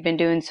after you'd been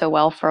doing so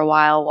well for a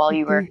while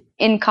you were Mm-hmm.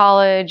 in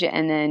college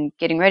and then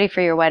getting ready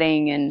for your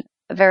wedding and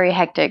a very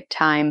hectic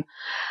time.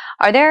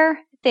 Are there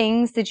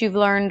things that you've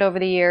learned over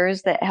the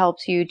years that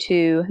helps you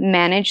to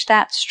manage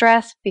that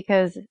stress?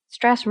 Because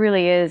stress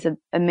really is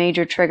a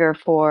major trigger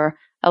for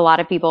a lot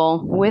of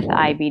people with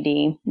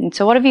IBD. And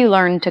so what have you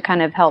learned to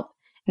kind of help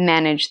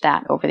manage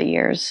that over the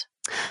years?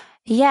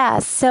 Yeah.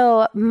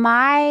 So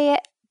my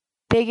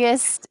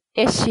biggest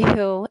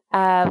issue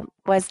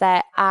was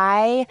that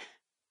I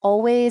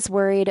always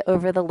worried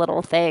over the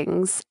little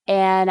things,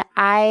 and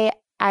I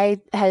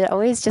had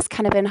always just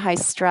kind of been high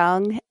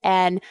strung.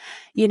 And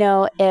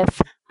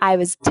if I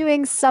was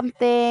doing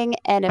something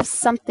and if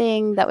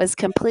something that was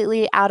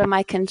completely out of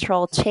my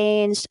control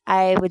changed,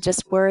 I would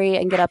just worry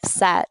and get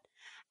upset.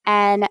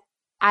 And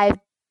I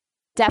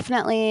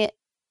definitely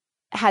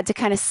had to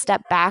kind of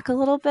step back a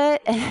little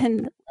bit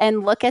and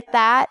look at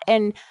that.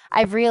 And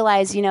I've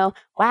realized,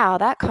 wow,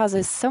 that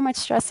causes so much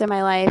stress in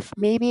my life.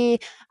 Maybe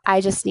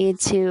I just need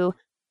to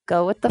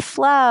go with the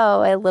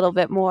flow a little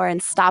bit more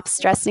and stop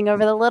stressing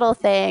over the little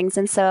things.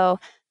 And so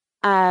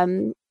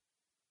um,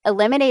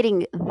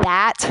 eliminating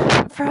that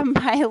from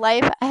my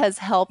life has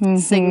helped Mm-hmm.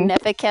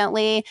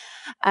 significantly.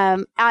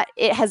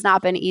 It has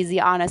not been easy,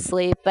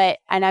 honestly,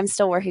 and I'm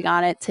still working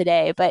on it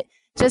today. But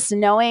just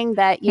knowing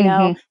that,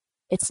 Mm-hmm.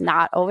 it's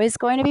not always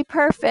going to be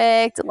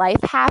perfect.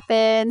 Life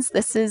happens.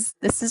 This is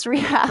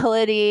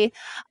reality.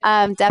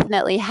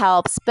 Definitely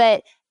helps.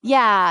 But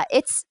yeah,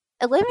 it's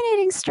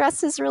eliminating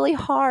stress is really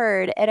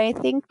hard, and I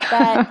think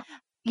that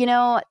you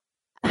know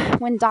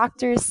when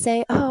doctors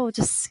say, "Oh,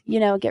 just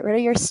get rid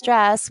of your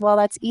stress," well,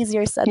 that's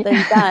easier said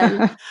than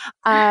done.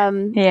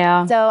 Um,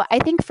 Yeah. so I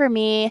think for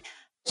me,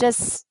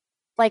 just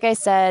like I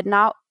said,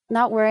 not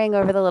worrying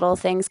over the little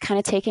things, kind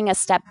of taking a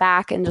step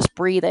back and just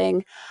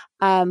breathing,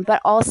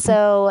 but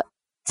also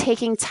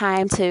taking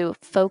time to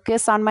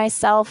focus on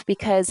myself,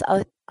 because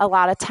a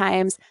lot of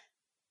times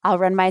I'll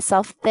run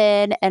myself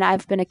thin, and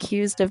I've been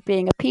accused of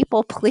being a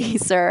people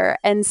pleaser.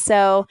 And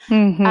so,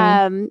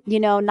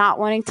 Mm-hmm. not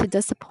wanting to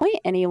disappoint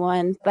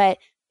anyone, but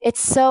it's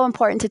so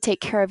important to take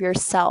care of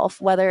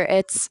yourself, whether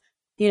it's,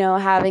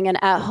 having an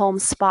at home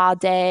spa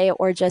day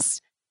or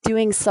just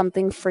doing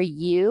something for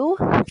you,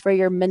 for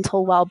your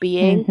mental well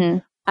being.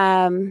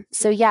 Mm-hmm.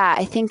 So, yeah,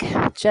 I think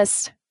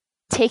just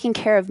taking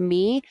care of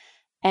me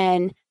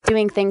and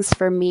doing things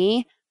for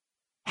me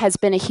has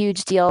been a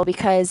huge deal,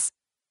 because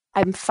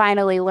I'm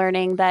finally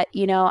learning that,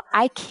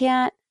 I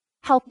can't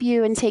help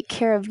you and take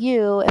care of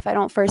you if I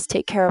don't first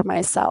take care of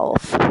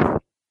myself.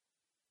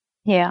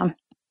 Yeah.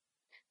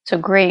 So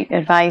great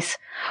advice.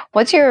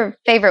 What's your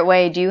favorite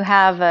way? Do you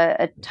have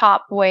a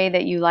top way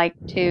that you like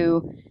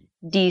to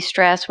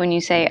de-stress when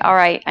you say, all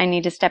right, I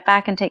need to step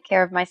back and take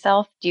care of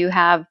myself? Do you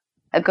have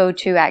a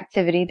go-to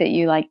activity that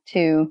you like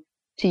to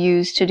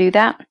use to do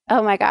that?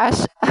 Oh my gosh.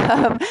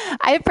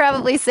 I'd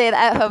probably say the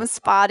at home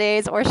spa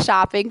days or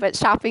shopping, but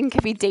shopping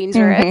can be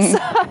dangerous.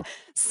 Mm-hmm.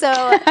 So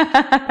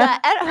the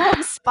at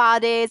home spa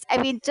days,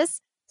 I mean,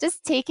 just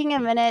taking a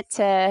minute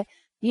to,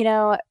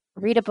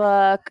 read a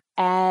book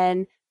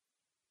and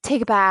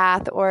take a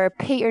bath or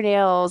paint your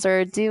nails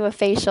or do a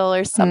facial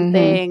or Mm-hmm.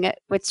 something,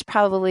 which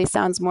probably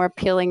sounds more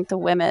appealing to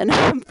women.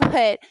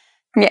 But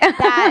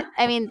Yeah.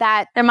 I mean,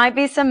 that, There might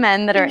be some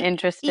men that are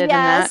interested in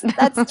that. yes,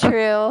 that's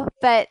true.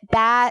 But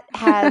that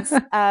has,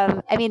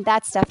 I mean,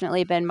 that's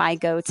definitely been my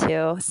go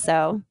to.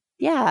 So,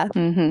 yeah.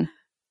 Mm-hmm.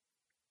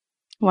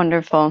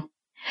 Wonderful.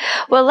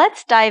 Well,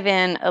 let's dive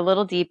in a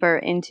little deeper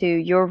into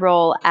your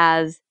role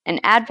as an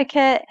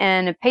advocate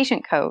and a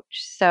patient coach.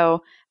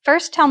 So,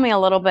 first, tell me a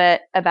little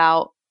bit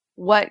about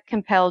what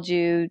compelled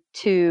you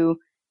to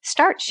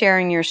start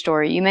sharing your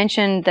story. You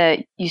mentioned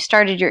that you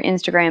started your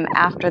Instagram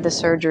after the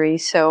surgery.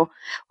 So,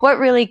 what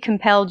really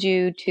compelled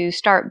you to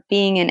start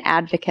being an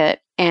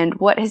advocate, and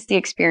what has the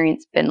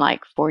experience been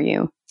like for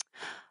you?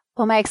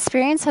 Well, my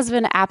experience has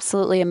been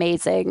absolutely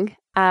amazing.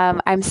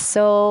 I'm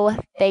so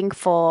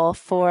thankful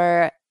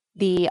for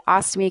the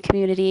ostomy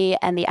community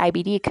and the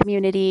IBD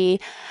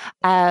community.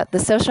 The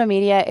social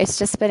media, it's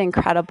just been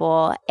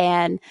incredible.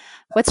 And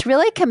what's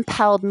really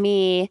compelled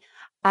me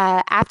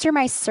after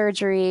my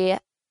surgery,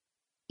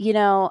 you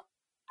know,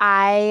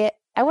 I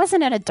I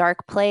wasn't in a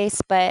dark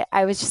place, but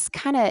I was just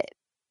kind of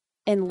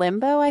in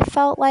limbo. I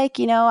felt like,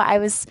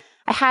 I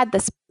had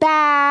this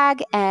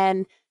bag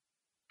and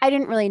I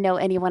didn't really know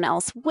anyone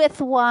else with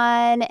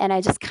one. And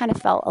I just kind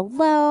of felt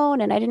alone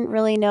and I didn't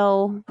really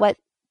know what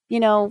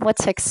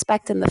to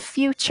expect in the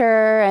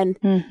future. And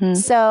Mm-hmm.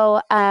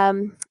 so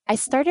I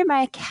started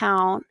my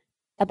account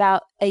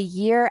about a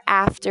year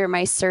after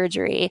my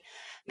surgery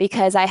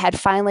because I had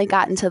finally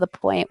gotten to the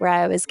point where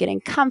I was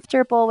getting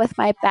comfortable with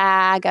my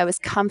bag. I was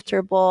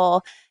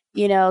comfortable,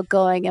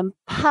 going in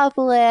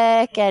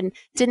public and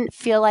didn't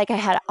feel like I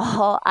had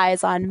all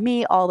eyes on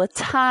me all the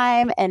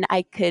time. And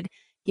I could,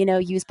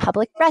 use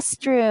public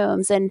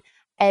restrooms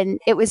and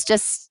it was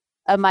just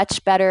a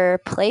much better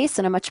place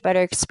and a much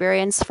better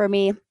experience for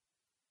me.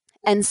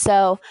 And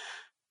so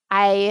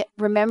I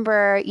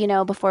remember,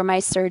 before my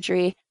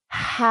surgery,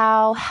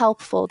 how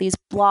helpful these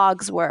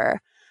blogs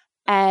were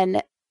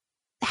and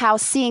how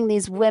seeing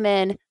these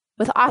women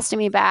with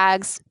ostomy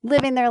bags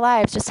living their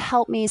lives just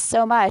helped me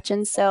so much.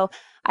 And so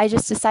I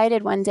just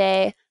decided one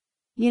day,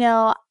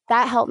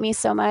 that helped me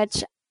so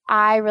much.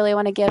 I really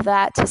want to give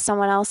that to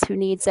someone else who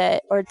needs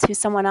it or to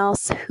someone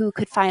else who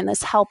could find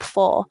this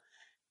helpful.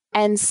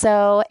 And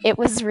so it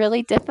was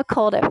really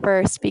difficult at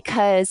first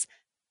because,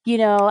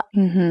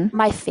 Mm-hmm.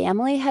 my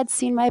family had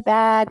seen my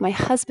bag, my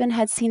husband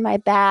had seen my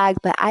bag,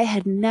 but I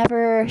had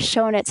never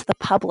shown it to the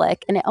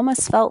public and it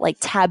almost felt like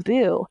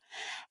taboo.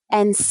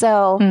 And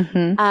so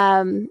Mm-hmm.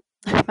 um,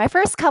 my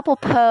first couple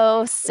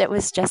posts, it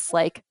was just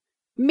like,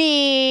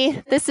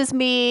 me, this is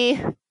me.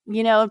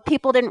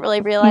 People didn't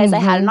really realize I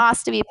had an Mm-hmm.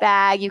 ostomy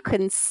bag. You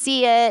couldn't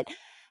see it.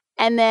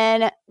 And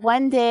then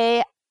one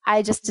day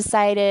I just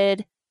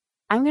decided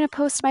I'm going to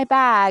post my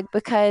bag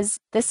because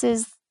this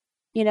is,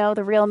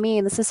 the real me.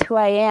 This is who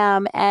I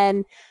am.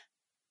 And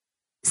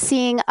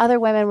seeing other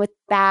women with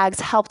bags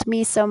helped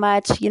me so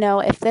much.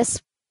 If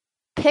this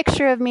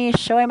picture of me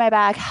showing my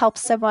bag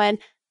helps someone,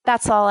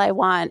 that's all I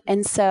want.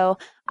 And so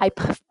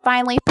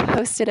finally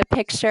posted a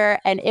picture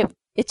and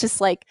it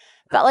just like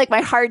felt like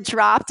my heart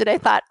dropped and I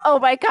thought, oh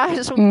my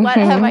gosh, what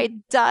have Mm-hmm. I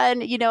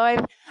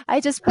done? I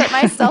just put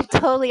myself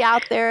totally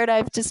out there and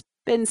I've just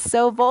been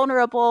so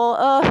vulnerable.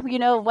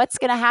 Oh, what's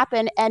going to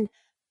happen? And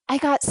I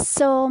got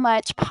so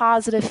much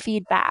positive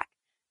feedback,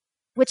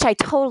 which I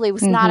totally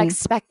was not Mm-hmm.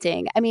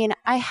 expecting. I mean,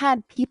 I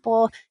had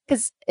people,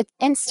 because it's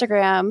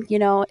Instagram,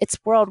 it's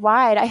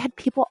worldwide. I had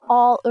people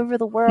all over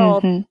the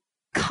world Mm-hmm.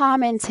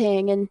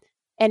 commenting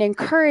and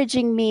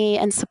encouraging me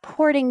and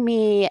supporting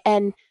me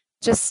and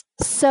just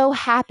so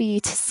happy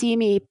to see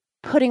me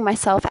putting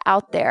myself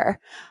out there.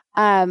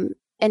 And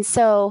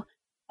so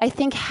I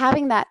think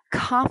having that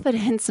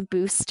confidence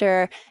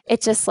booster,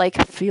 it just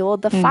like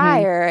fueled the Mm-hmm.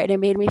 fire and it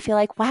made me feel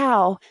like,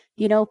 wow,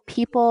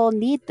 people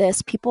need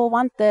this, people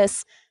want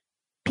this,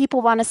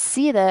 people want to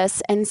see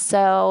this. And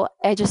so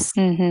I just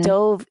Mm-hmm.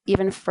 dove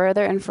even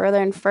further and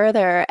further and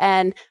further.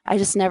 And I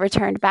just never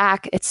turned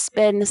back. It's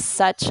been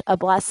such a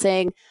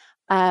blessing,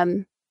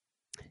 um,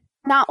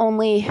 not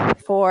only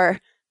for,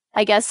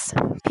 I guess,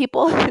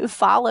 people who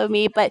follow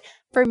me, but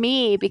for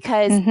me,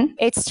 because Mm-hmm.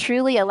 it's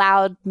truly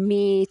allowed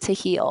me to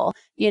heal.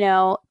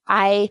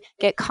 I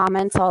get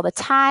comments all the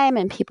time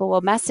and people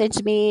will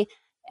message me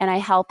and I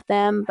help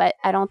them, but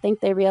I don't think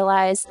they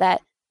realize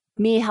that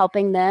me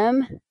helping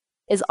them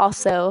is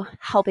also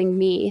helping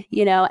me.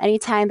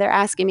 Anytime they're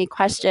asking me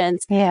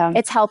questions, Yeah.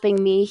 it's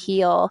helping me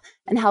heal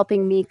and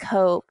helping me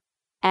cope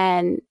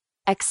and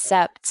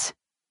accept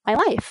my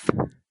life.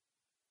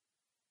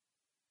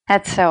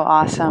 That's so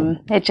awesome.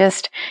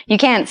 You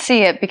can't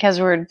see it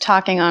because we're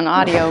talking on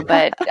audio,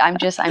 but I'm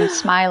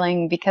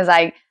smiling because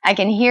I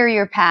can hear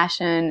your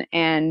passion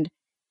and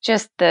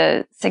just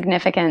the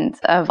significance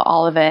of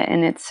all of it.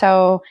 And it's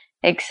so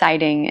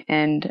exciting.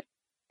 And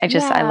I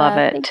love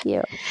Yeah, it. thank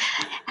you.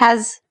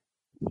 Has,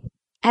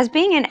 has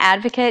being an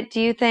advocate,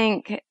 do you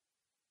think,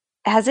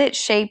 has it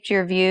shaped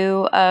your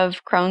view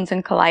of Crohn's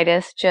and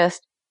colitis?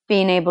 Just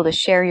being able to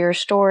share your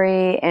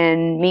story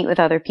and meet with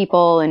other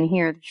people and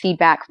hear the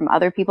feedback from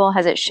other people,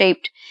 has it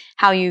shaped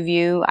how you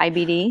view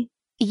IBD?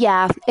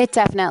 Yeah, it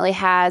definitely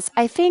has.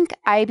 I think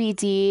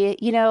IBD,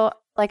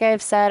 like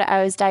I've said,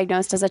 I was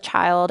diagnosed as a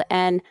child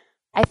and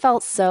I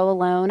felt so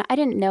alone. I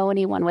didn't know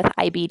anyone with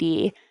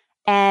IBD.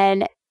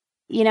 And,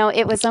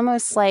 it was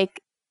almost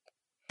like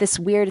this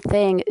weird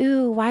thing.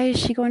 Ooh, why is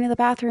she going to the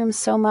bathroom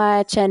so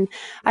much? And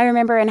I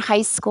remember in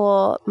high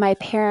school, my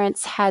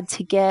parents had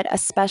to get a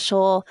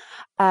special,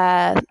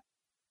 uh,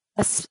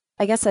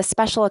 I guess, a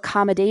special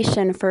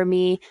accommodation for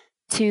me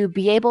to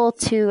be able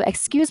to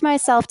excuse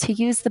myself to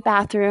use the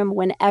bathroom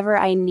whenever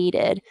I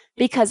needed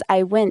because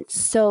I went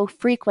so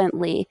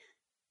frequently.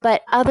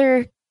 But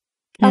other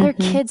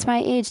Mm-hmm. kids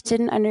my age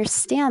didn't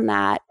understand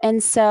that.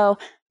 And so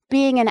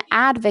being an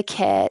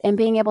advocate and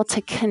being able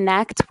to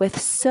connect with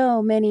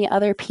so many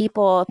other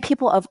people,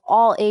 people of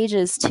all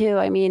ages too.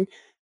 I mean,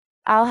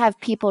 I'll have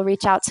people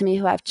reach out to me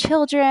who have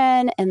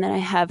children, and then I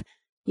have,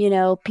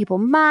 people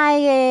my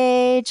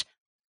age,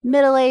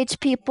 middle aged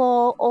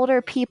people,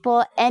 older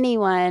people,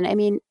 anyone. I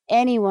mean,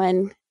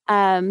 anyone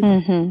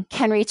Mm-hmm.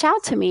 can reach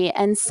out to me.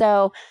 And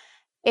so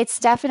it's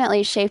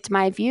definitely shaped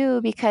my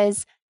view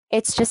because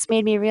it's just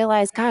made me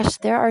realize, gosh,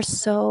 there are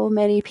so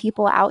many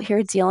people out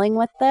here dealing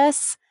with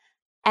this,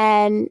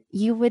 and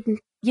you'd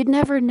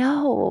never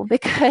know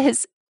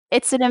because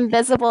it's an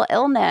invisible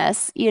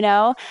illness, you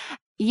know?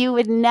 You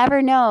would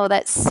never know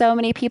that so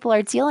many people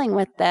are dealing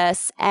with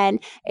this.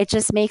 And it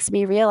just makes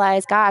me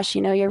realize, gosh,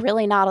 you're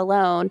really not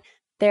alone.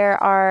 There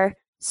are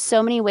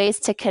so many ways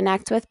to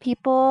connect with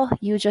people.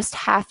 You just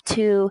have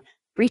to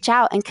reach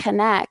out and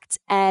connect.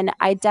 And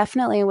I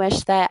definitely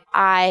wish that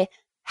I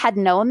had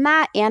known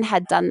that and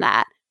had done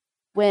that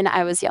when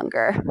I was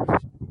younger.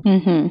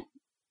 Mm-hmm.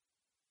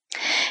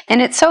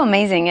 And it's so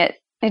amazing. It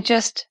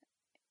just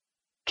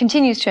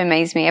continues to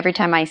amaze me every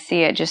time I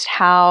see it, just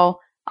how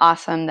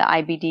awesome the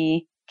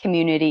IBD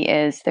community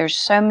is. There's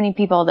so many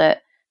people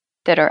that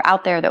are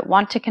out there that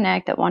want to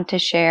connect, that want to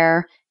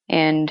share,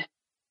 and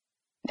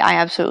I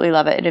absolutely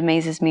love it. It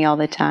amazes me all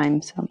the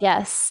time. So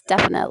yes,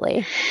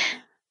 definitely.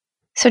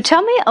 So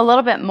tell me a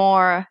little bit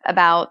more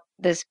about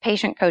this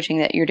patient coaching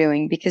that you're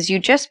doing, because you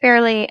just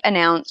barely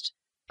announced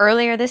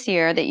earlier this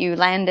year that you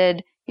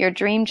landed your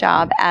dream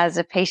job as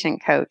a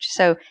patient coach.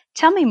 So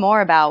tell me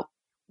more about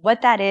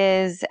what that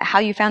is, how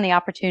you found the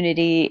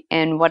opportunity,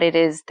 and what it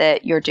is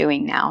that you're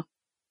doing now.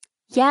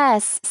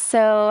 Yes.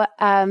 So,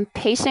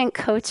 patient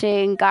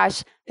coaching,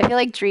 gosh, I feel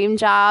like dream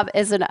job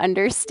is an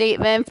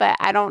understatement, but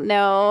I don't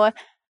know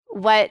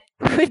what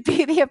would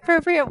be the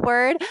appropriate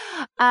word.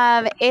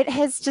 It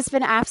has just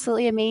been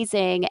absolutely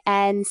amazing.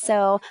 And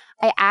so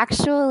I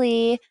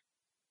actually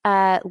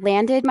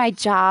landed my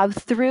job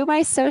through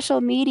my social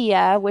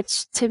media,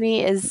 which to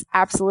me is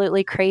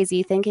absolutely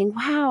crazy, thinking,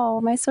 wow,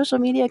 my social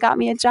media got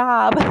me a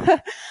job.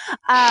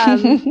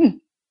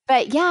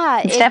 But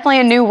yeah, it's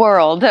definitely a new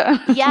world.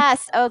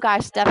 yes. Oh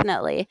gosh,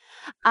 definitely.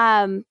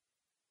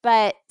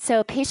 But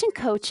so Patient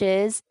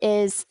Coaches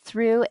is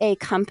through a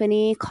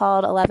company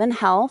called 11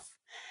 Health.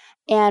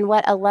 And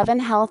what 11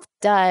 Health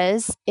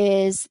does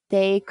is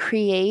they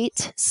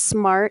create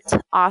smart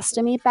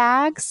ostomy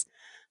bags.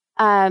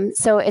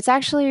 So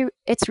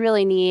it's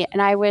really neat.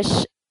 And I wish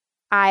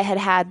I had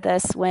had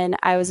this when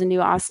I was a new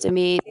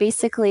ostomy.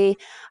 Basically,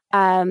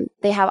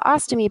 they have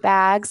ostomy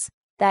bags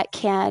that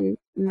can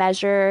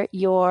measure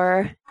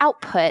your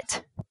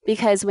output,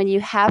 because when you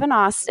have an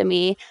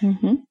ostomy,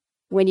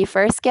 when you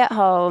first get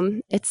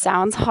home, it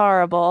sounds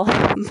horrible,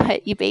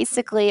 but you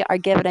basically are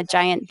given a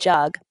giant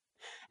jug.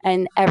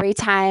 And every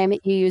time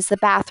you use the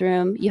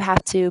bathroom, you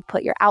have to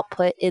put your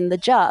output in the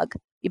jug.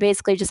 You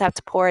basically just have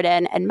to pour it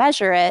in and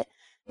measure it,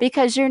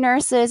 because your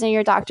nurses and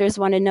your doctors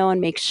want to know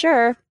and make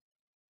sure,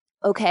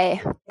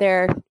 okay,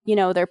 they're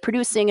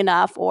producing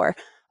enough, or,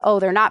 oh,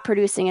 they're not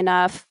producing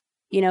enough,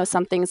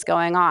 something's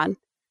going on.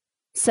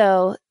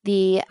 So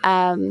the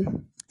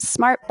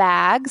smart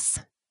bags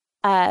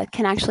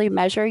can actually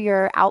measure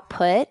your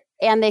output,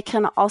 and they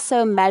can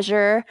also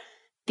measure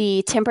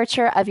the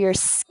temperature of your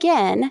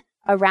skin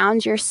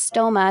around your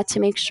stoma to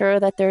make sure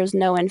that there's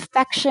no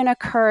infection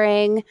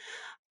occurring,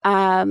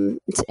 and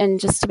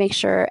just to make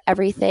sure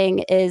everything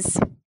is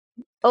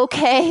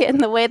okay in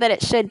the way that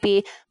it should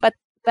be. But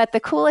the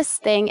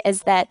coolest thing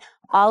is that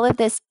all of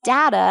this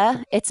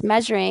data it's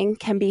measuring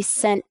can be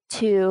sent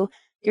to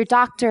your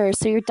doctor.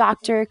 So your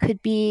doctor could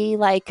be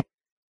like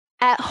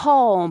at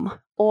home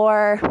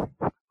or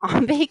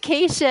on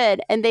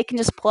vacation, and they can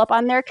just pull up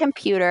on their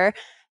computer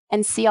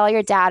and see all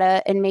your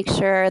data and make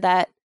sure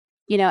that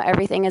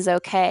everything is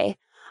okay.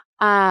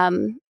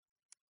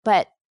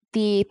 But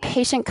the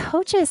patient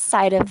coaches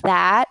side of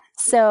that,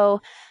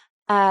 so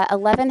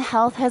 11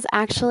 Health has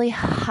actually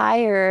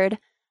hired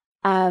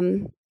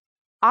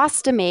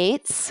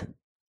ostomates,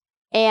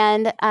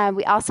 and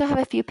we also have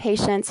a few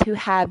patients who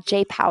have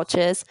J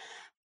pouches,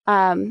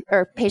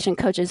 or patient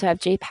coaches who have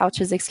J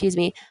pouches, excuse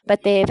me,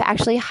 but they've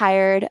actually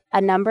hired a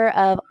number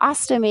of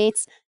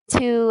ostomates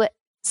to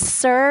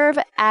serve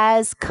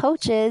as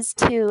coaches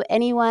to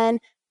anyone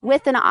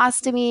with an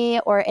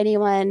ostomy or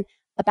anyone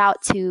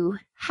about to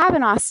have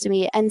an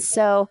ostomy. And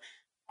so,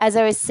 as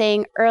I was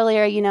saying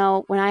earlier,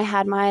 when I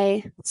had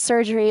my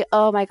surgery,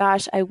 oh my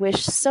gosh, I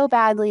wish so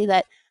badly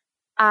that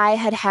I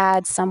had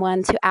had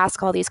someone to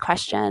ask all these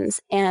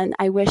questions, and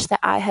I wish that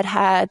I had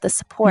had the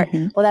support.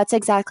 Well, that's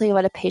exactly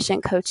what a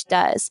patient coach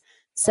does.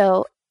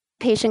 So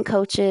patient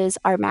coaches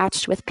are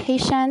matched with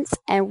patients,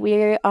 and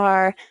we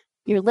are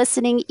your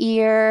listening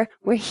ear.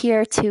 We're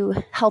here to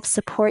help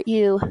support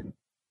you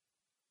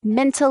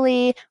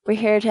mentally. We're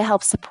here to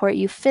help support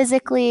you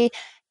physically,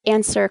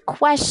 answer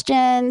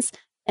questions,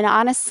 and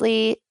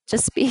honestly,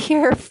 just be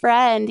your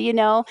friend.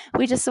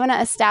 We just want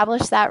to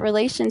establish that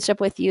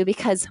relationship with you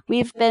because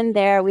we've been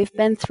there, we've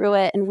been through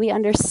it, and we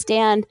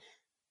understand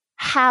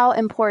how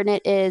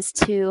important it is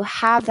to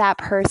have that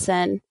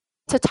person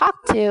to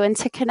talk to and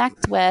to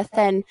connect with.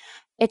 And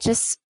it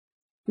just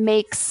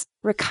makes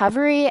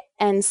recovery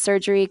and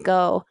surgery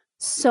go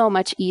so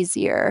much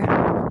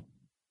easier.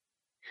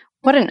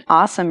 What an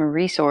awesome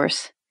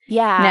resource.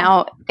 Yeah.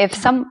 Now,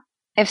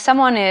 if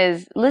someone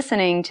is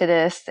listening to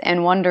this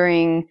and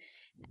wondering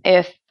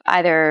if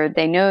either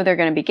they know they're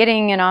going to be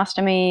getting an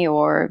ostomy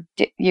or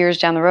years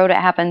down the road it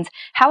happens,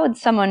 how would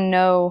someone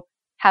know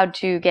how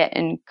to get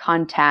in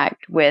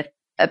contact with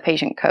a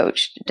patient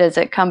coach? Does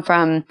it come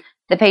from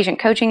the patient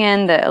coaching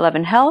end, the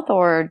 11 Health,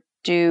 or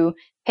do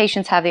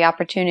patients have the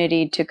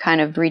opportunity to kind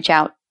of reach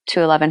out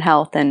to 11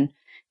 Health and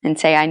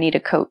say, I need a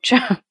coach?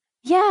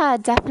 Yeah,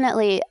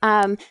 definitely.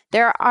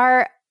 There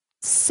are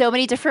so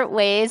many different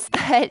ways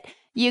that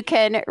you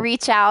can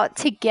reach out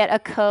to get a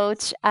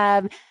coach.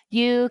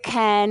 You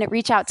can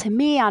reach out to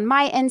me on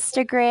my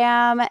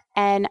Instagram,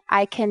 and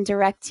I can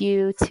direct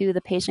you to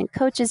the patient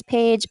coaches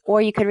page,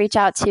 or you could reach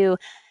out to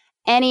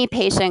any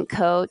patient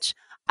coach.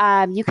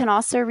 You can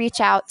also reach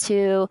out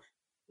to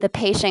the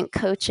patient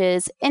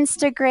coach's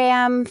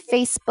Instagram,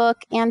 Facebook,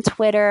 and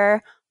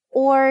Twitter,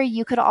 or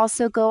you could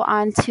also go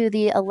onto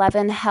the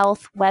 11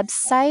 Health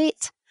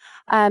website.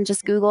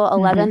 Just Google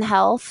 11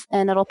 Health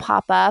and it'll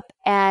pop up,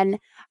 and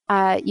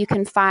you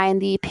can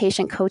find the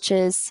patient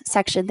coaches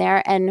section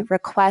there and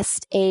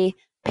request a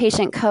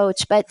patient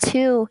coach. But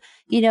too,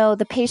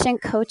 the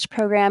patient coach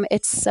program,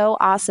 it's so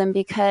awesome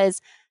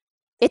because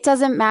it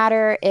doesn't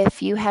matter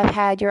if you have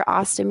had your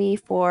ostomy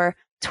for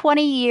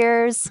 20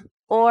 years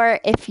or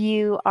if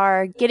you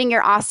are getting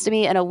your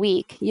ostomy in a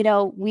week.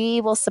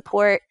 We will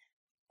support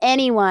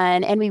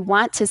anyone, and we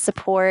want to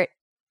support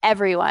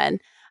everyone,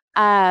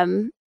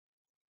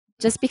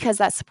 just because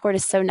that support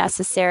is so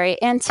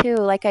necessary. And too,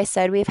 like I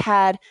said, we've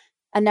had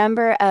a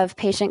number of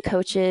patient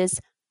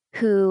coaches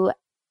who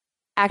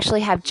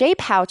actually have J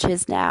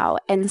pouches now.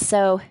 And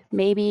so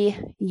maybe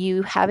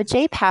you have a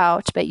J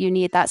pouch, but you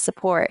need that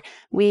support.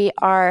 We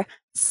are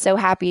so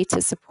happy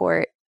to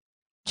support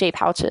J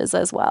pouches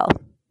as well.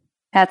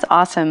 That's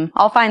awesome.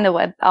 I'll find the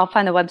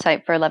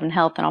website for 11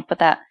 Health, and I'll put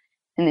that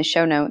in the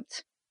show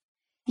notes.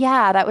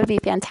 Yeah, that would be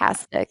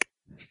fantastic.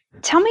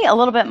 Tell me a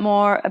little bit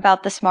more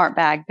about the Smart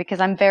Bag,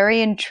 because I'm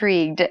very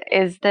intrigued.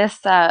 Is this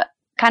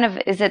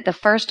is it the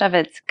first of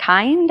its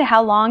kind?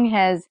 How long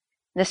has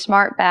the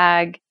Smart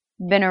Bag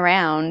been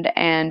around,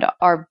 and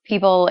are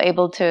people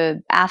able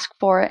to ask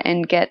for it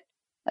and get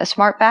a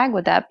Smart Bag?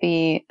 Would that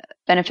be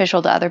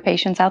beneficial to other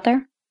patients out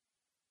there?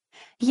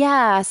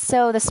 Yeah,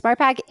 so the Smart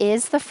Bag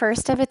is the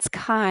first of its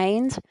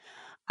kind.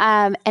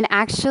 And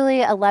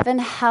actually, 11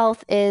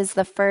 Health is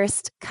the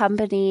first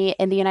company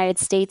in the United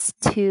States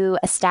to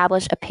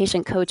establish a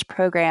patient coach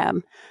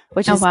program,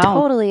 which is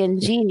totally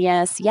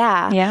ingenious.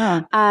 Yeah.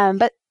 Yeah.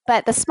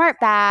 But the Smart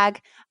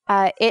Bag,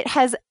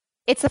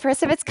 it's the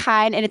first of its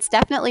kind, and it's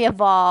definitely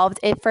evolved.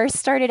 It first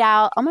started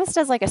out almost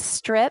as like a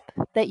strip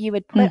that you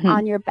would put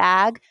on your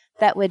bag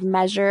that would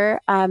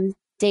measure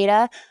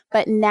data,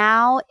 but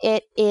now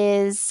it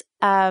is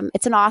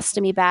it's an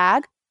ostomy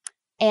bag.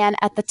 And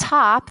at the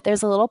top,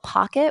 there's a little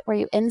pocket where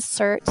you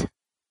insert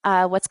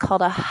what's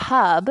called a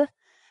hub.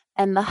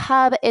 And the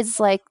hub is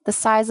like the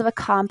size of a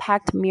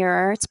compact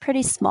mirror. It's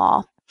pretty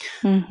small.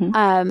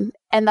 And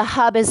the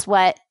hub is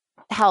what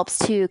helps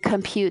to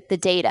compute the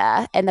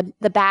data. And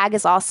the bag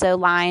is also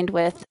lined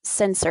with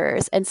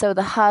sensors. And so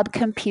the hub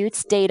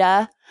computes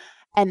data,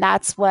 and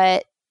that's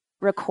what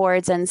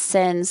records and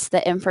sends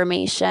the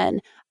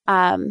information.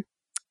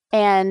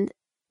 And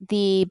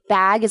the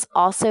bag is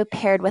also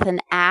paired with an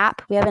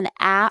app. We have an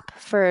app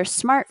for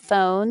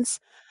smartphones,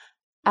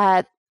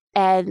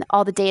 and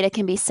all the data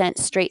can be sent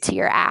straight to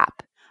your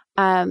app.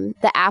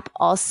 The app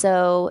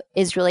also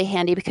is really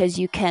handy because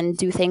you can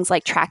do things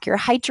like track your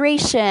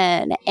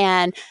hydration.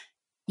 And,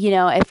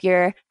 if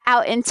you're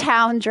out in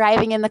town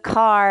driving in the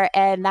car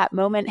and that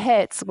moment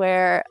hits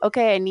where,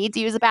 okay, I need to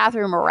use the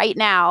bathroom right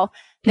now,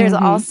 there's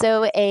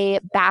also a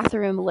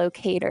bathroom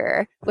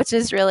locator, which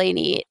is really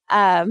neat.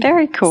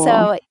 Very cool.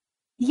 So,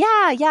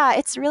 yeah,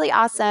 it's really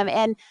awesome.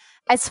 And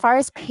as far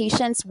as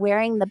patients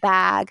wearing the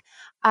bag,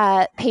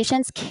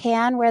 patients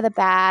can wear the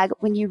bag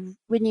when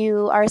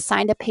you are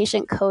assigned a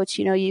patient coach.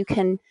 You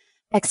can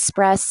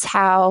express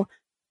how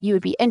you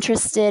would be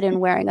interested in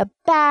wearing a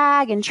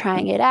bag and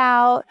trying it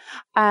out.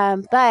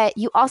 But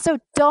you also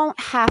don't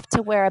have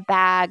to wear a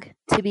bag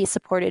to be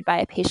supported by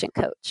a patient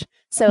coach.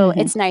 So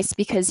it's nice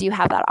because you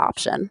have that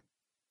option.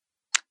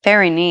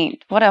 Very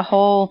neat. What a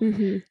whole,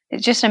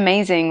 it's just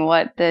amazing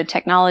what the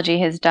technology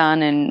has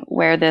done and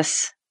where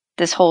this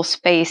whole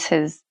space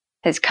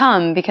has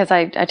come, because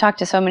I talked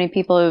to so many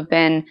people who've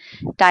been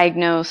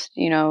diagnosed,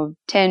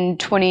 10,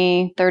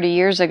 20, 30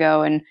 years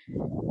ago, and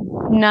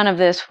none of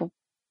this,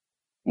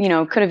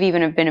 could have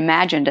even have been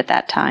imagined at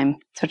that time.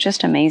 So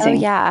just amazing. Oh,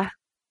 yeah.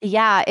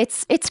 Yeah,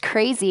 it's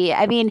crazy.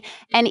 I mean,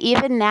 and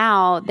even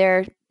now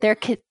they're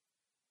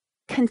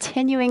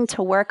continuing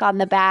to work on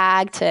the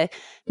bag to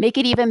make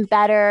it even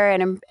better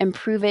and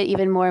improve it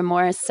even more and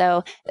more.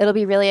 So it'll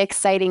be really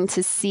exciting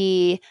to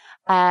see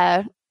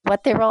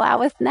what they roll out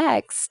with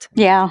next.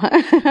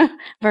 Yeah.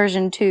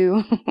 Version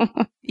 2.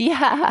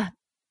 Yeah.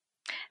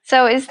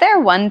 So is there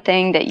one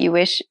thing that you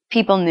wish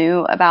people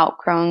knew about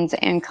Crohn's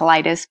and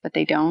colitis, but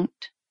they don't?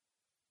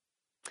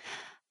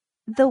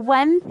 The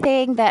one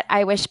thing that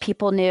I wish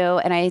people knew,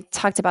 and I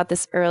talked about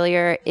this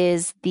earlier,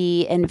 is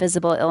the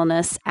invisible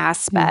illness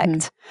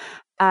aspect.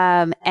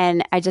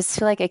 And I just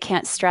feel like I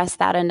can't stress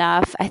that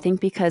enough. I think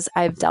because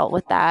I've dealt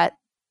with that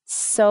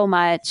so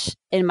much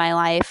in my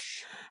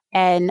life.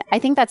 And I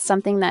think that's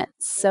something that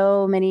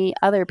so many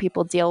other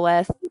people deal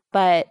with,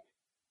 but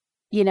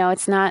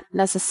it's not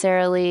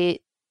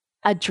necessarily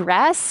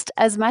addressed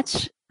as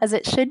much as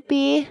it should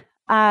be.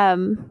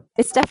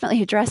 It's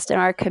definitely addressed in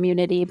our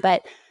community,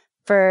 but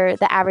for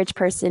the average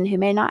person who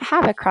may not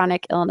have a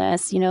chronic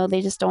illness,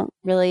 they just don't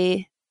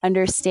really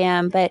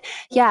understand. But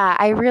yeah,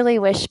 I really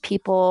wish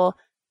people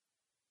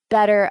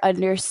better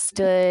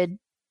understood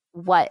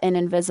what an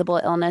invisible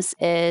illness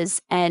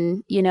is.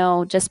 And,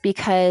 just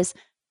because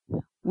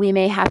we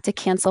may have to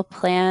cancel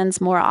plans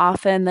more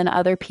often than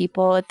other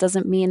people, it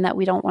doesn't mean that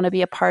we don't want to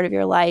be a part of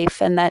your life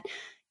and that,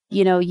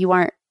 you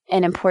aren't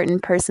an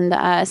important person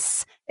to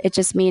us. It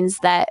just means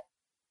that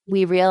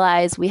we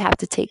realize we have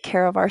to take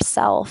care of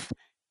ourselves.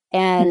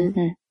 And,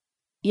 Mhm.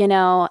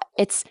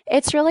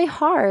 it's really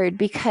hard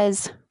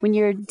because when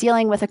you're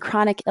dealing with a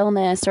chronic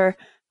illness or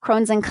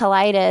Crohn's and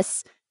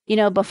colitis,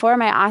 before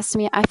my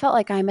ostomy, I felt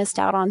like I missed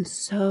out on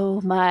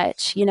so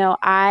much.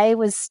 I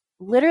was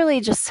literally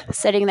just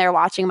sitting there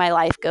watching my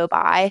life go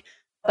by,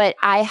 but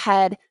I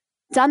had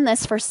done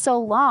this for so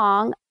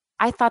long.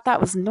 I thought that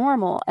was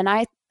normal and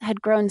I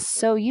had grown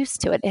so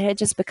used to it. It had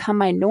just become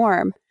my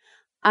norm.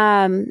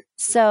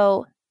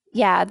 So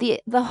yeah, the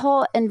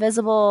whole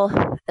invisible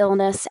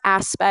illness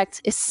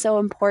aspect is so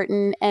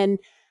important, and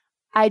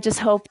I just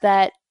hope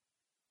that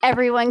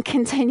everyone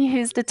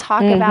continues to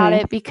talk about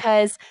Mhm. it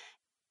because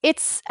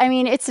it's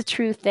a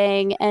true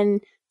thing,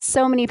 and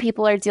so many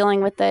people are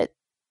dealing with it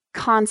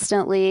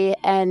constantly,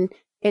 and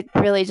it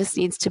really just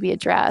needs to be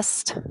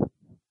addressed.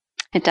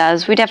 It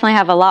does. We definitely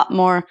have a lot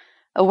more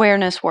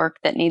awareness work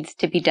that needs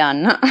to be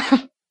done.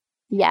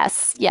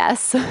 Yes,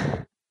 yes.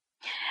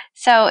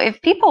 So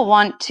if people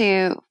want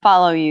to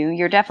follow you,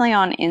 you're definitely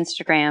on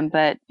Instagram,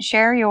 but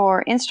share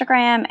your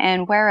Instagram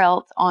and where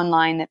else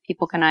online that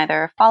people can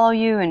either follow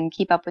you and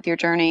keep up with your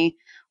journey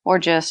or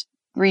just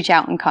reach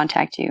out and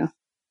contact you.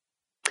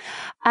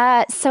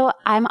 So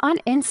I'm on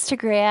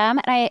Instagram,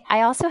 and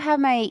I also have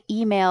my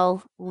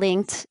email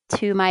linked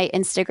to my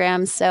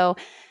Instagram. So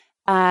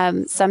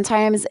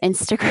sometimes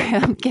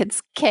Instagram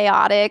gets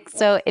chaotic.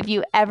 So if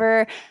you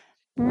ever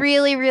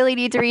really, really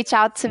need to reach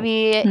out to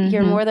me,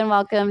 you're Mm-hmm. more than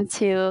welcome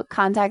to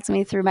contact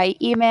me through my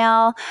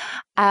email.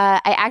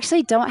 I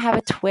actually don't have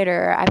a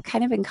Twitter. I've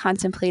kind of been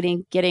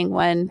contemplating getting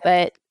one,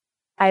 but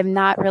I'm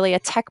not really a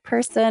tech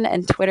person,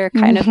 and Twitter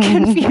kind of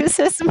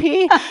confuses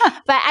me.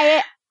 But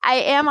I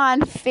am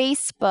on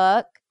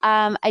Facebook.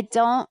 I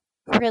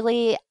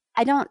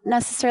don't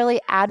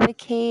necessarily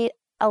advocate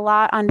a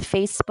lot on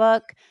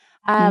Facebook.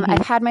 Mm-hmm.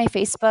 I've had my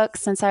Facebook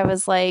since I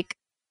was like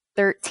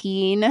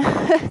 13.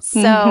 So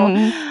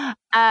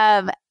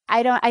Mm-hmm.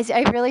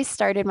 I really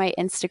started my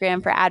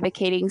Instagram for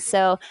advocating.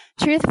 So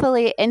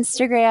truthfully,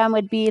 Instagram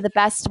would be the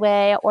best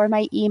way, or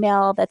my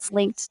email that's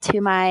linked to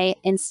my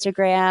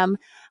Instagram.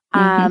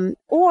 Mm-hmm.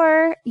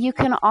 Or you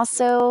can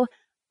also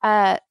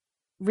uh,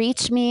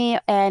 reach me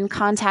and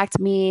contact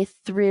me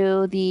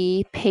through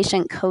the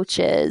patient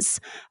coaches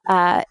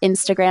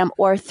Instagram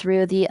or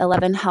through the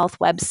 11 Health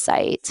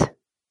website.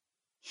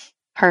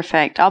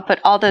 Perfect. I'll put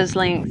all those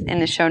links in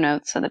the show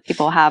notes so that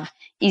people have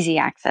easy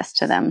access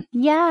to them.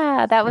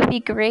 Yeah, that would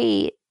be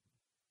great.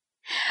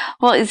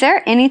 Well, is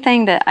there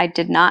anything that I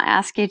did not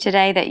ask you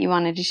today that you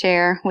wanted to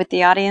share with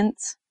the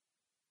audience?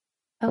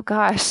 Oh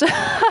gosh.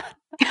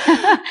 We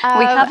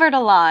um, covered a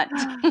lot.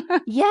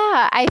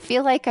 yeah, I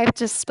feel like I've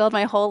just spilled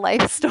my whole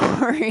life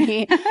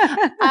story.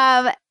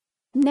 um,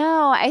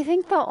 no, I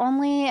think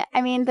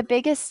the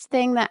biggest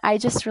thing that I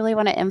just really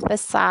want to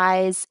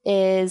emphasize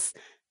is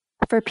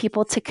for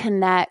people to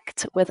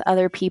connect with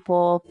other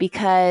people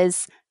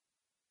because,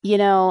 you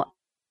know,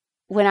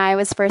 when I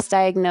was first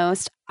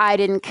diagnosed, I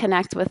didn't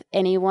connect with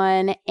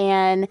anyone.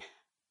 And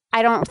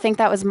I don't think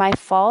that was my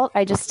fault.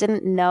 I just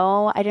didn't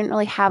know. I didn't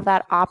really have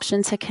that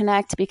option to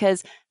connect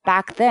because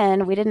back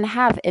then we didn't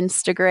have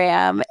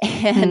Instagram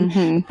and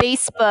Mm-hmm.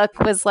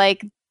 Facebook was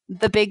like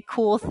the big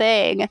cool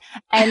thing.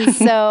 And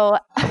so,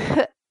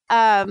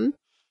 um,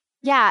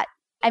 yeah,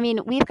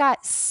 we've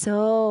got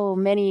so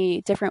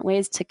many different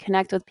ways to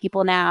connect with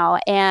people now.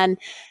 And,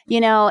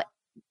 you know,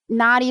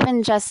 not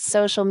even just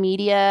social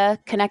media,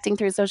 connecting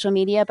through social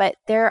media, but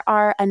there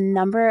are a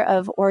number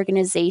of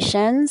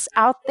organizations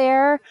out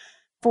there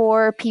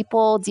for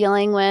people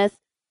dealing with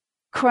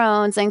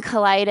Crohn's and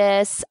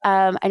colitis.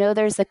 I know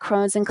there's the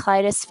Crohn's and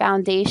Colitis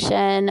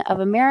Foundation of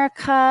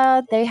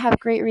America. They have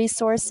great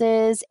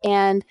resources,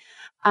 and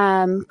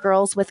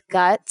Girls with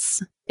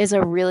Guts is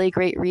a really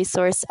great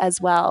resource as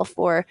well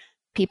for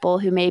people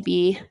who may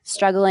be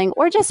struggling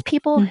or just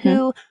people Mm-hmm.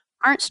 who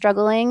aren't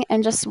struggling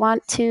and just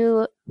want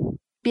to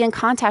be in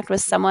contact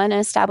with someone and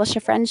establish a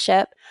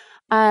friendship.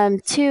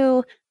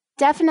 To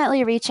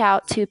definitely reach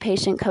out to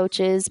patient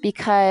coaches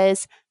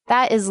because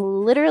that is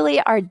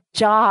literally our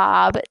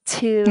job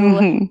to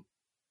Mm-hmm.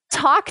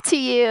 talk to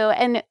you,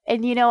 and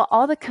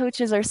all the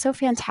coaches are so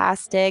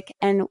fantastic,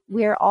 and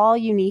we're all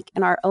unique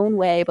in our own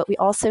way, but we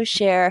also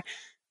share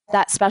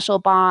that special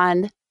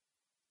bond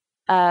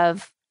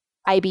of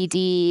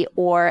IBD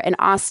or an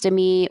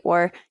ostomy,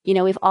 or,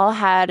 we've all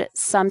had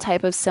some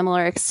type of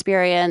similar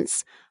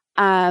experience.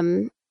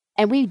 And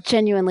we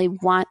genuinely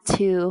want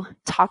to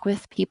talk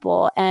with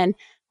people and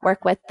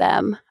work with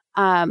them,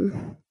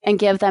 and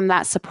give them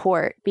that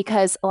support,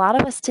 because a lot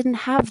of us didn't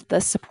have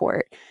the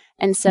support.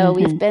 And so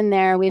we've been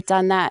there, we've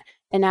done that,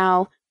 and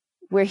now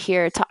we're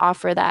here to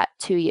offer that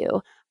to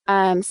you.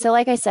 So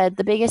like I said,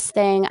 the biggest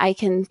thing I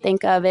can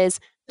think of is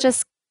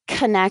just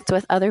connect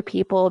with other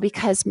people,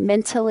 because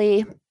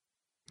mentally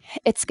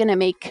it's going to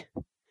make,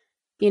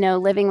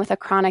 living with a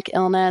chronic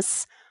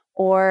illness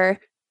or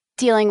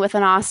dealing with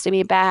an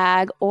ostomy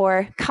bag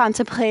or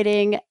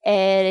contemplating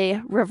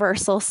a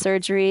reversal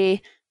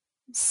surgery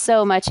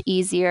so much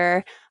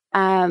easier.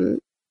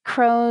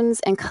 Crohn's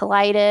and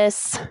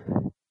colitis,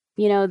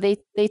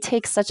 they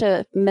take such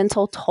a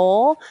mental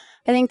toll.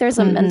 I think there's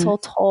a mental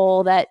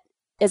toll that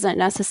isn't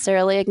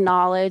necessarily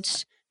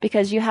acknowledged,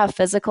 because you have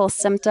physical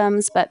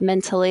symptoms, but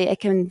mentally it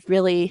can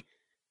really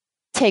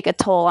take a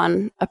toll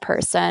on a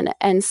person.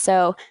 And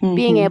so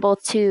being able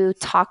to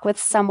talk with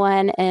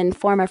someone and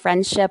form a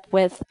friendship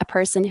with a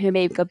person who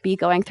may be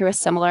going through a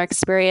similar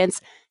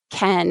experience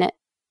can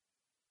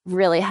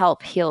really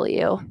help heal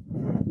you.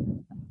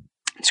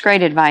 It's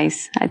great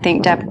advice. I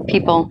think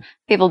people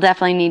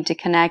definitely need to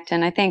connect.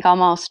 And I think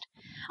almost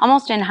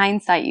in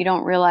hindsight, you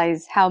don't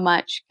realize how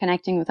much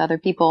connecting with other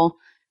people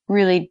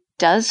really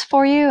does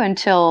for you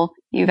until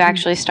you've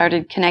actually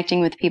started connecting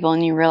with people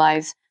and you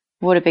realize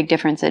what a big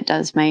difference it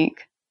does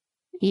make.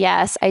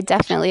 Yes, I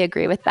definitely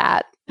agree with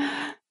that.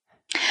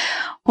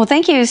 Well,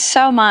 thank you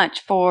so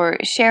much for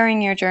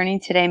sharing your journey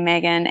today,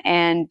 Megan,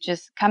 and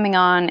just coming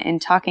on and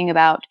talking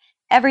about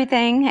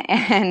everything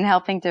and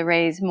helping to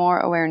raise more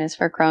awareness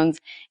for Crohn's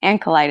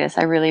and colitis.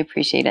 I really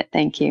appreciate it.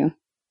 Thank you.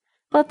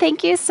 Well,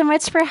 thank you so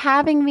much for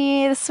having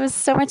me. This was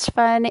so much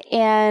fun,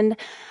 and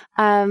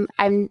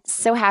I'm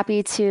so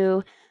happy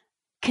to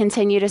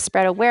continue to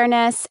spread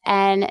awareness.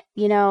 And,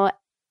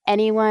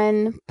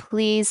 anyone,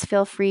 please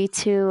feel free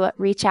to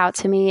reach out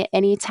to me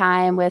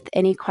anytime with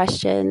any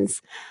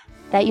questions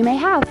that you may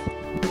have.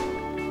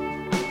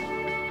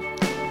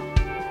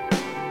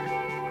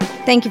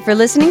 Thank you for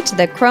listening to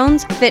the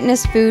Crohn's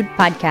Fitness Food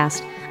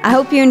Podcast. I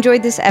hope you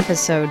enjoyed this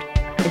episode.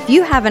 If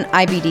you have an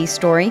IBD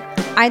story,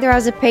 either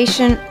as a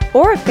patient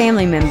or a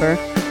family member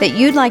that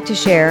you'd like to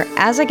share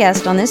as a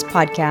guest on this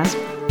podcast,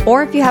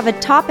 or if you have a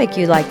topic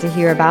you'd like to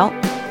hear about,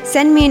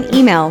 send me an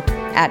email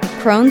at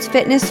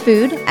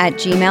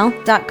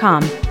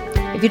crohnsfitnessfood@gmail.com.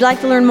 If you'd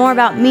like to learn more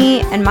about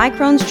me and my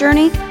Crohn's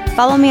journey,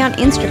 follow me on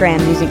Instagram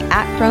using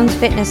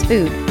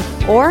 @crohnsfitnessfood,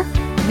 or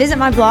visit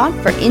my blog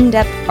for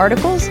in-depth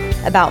articles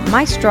about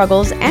my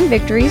struggles and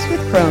victories with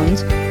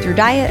Crohn's through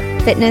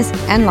diet, fitness,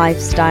 and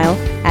lifestyle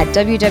at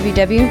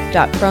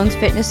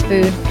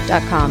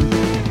www.crohnsfitnessfood.com.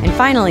 And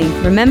finally,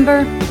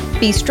 remember,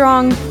 be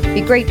strong,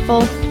 be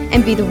grateful,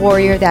 and be the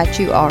warrior that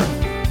you are.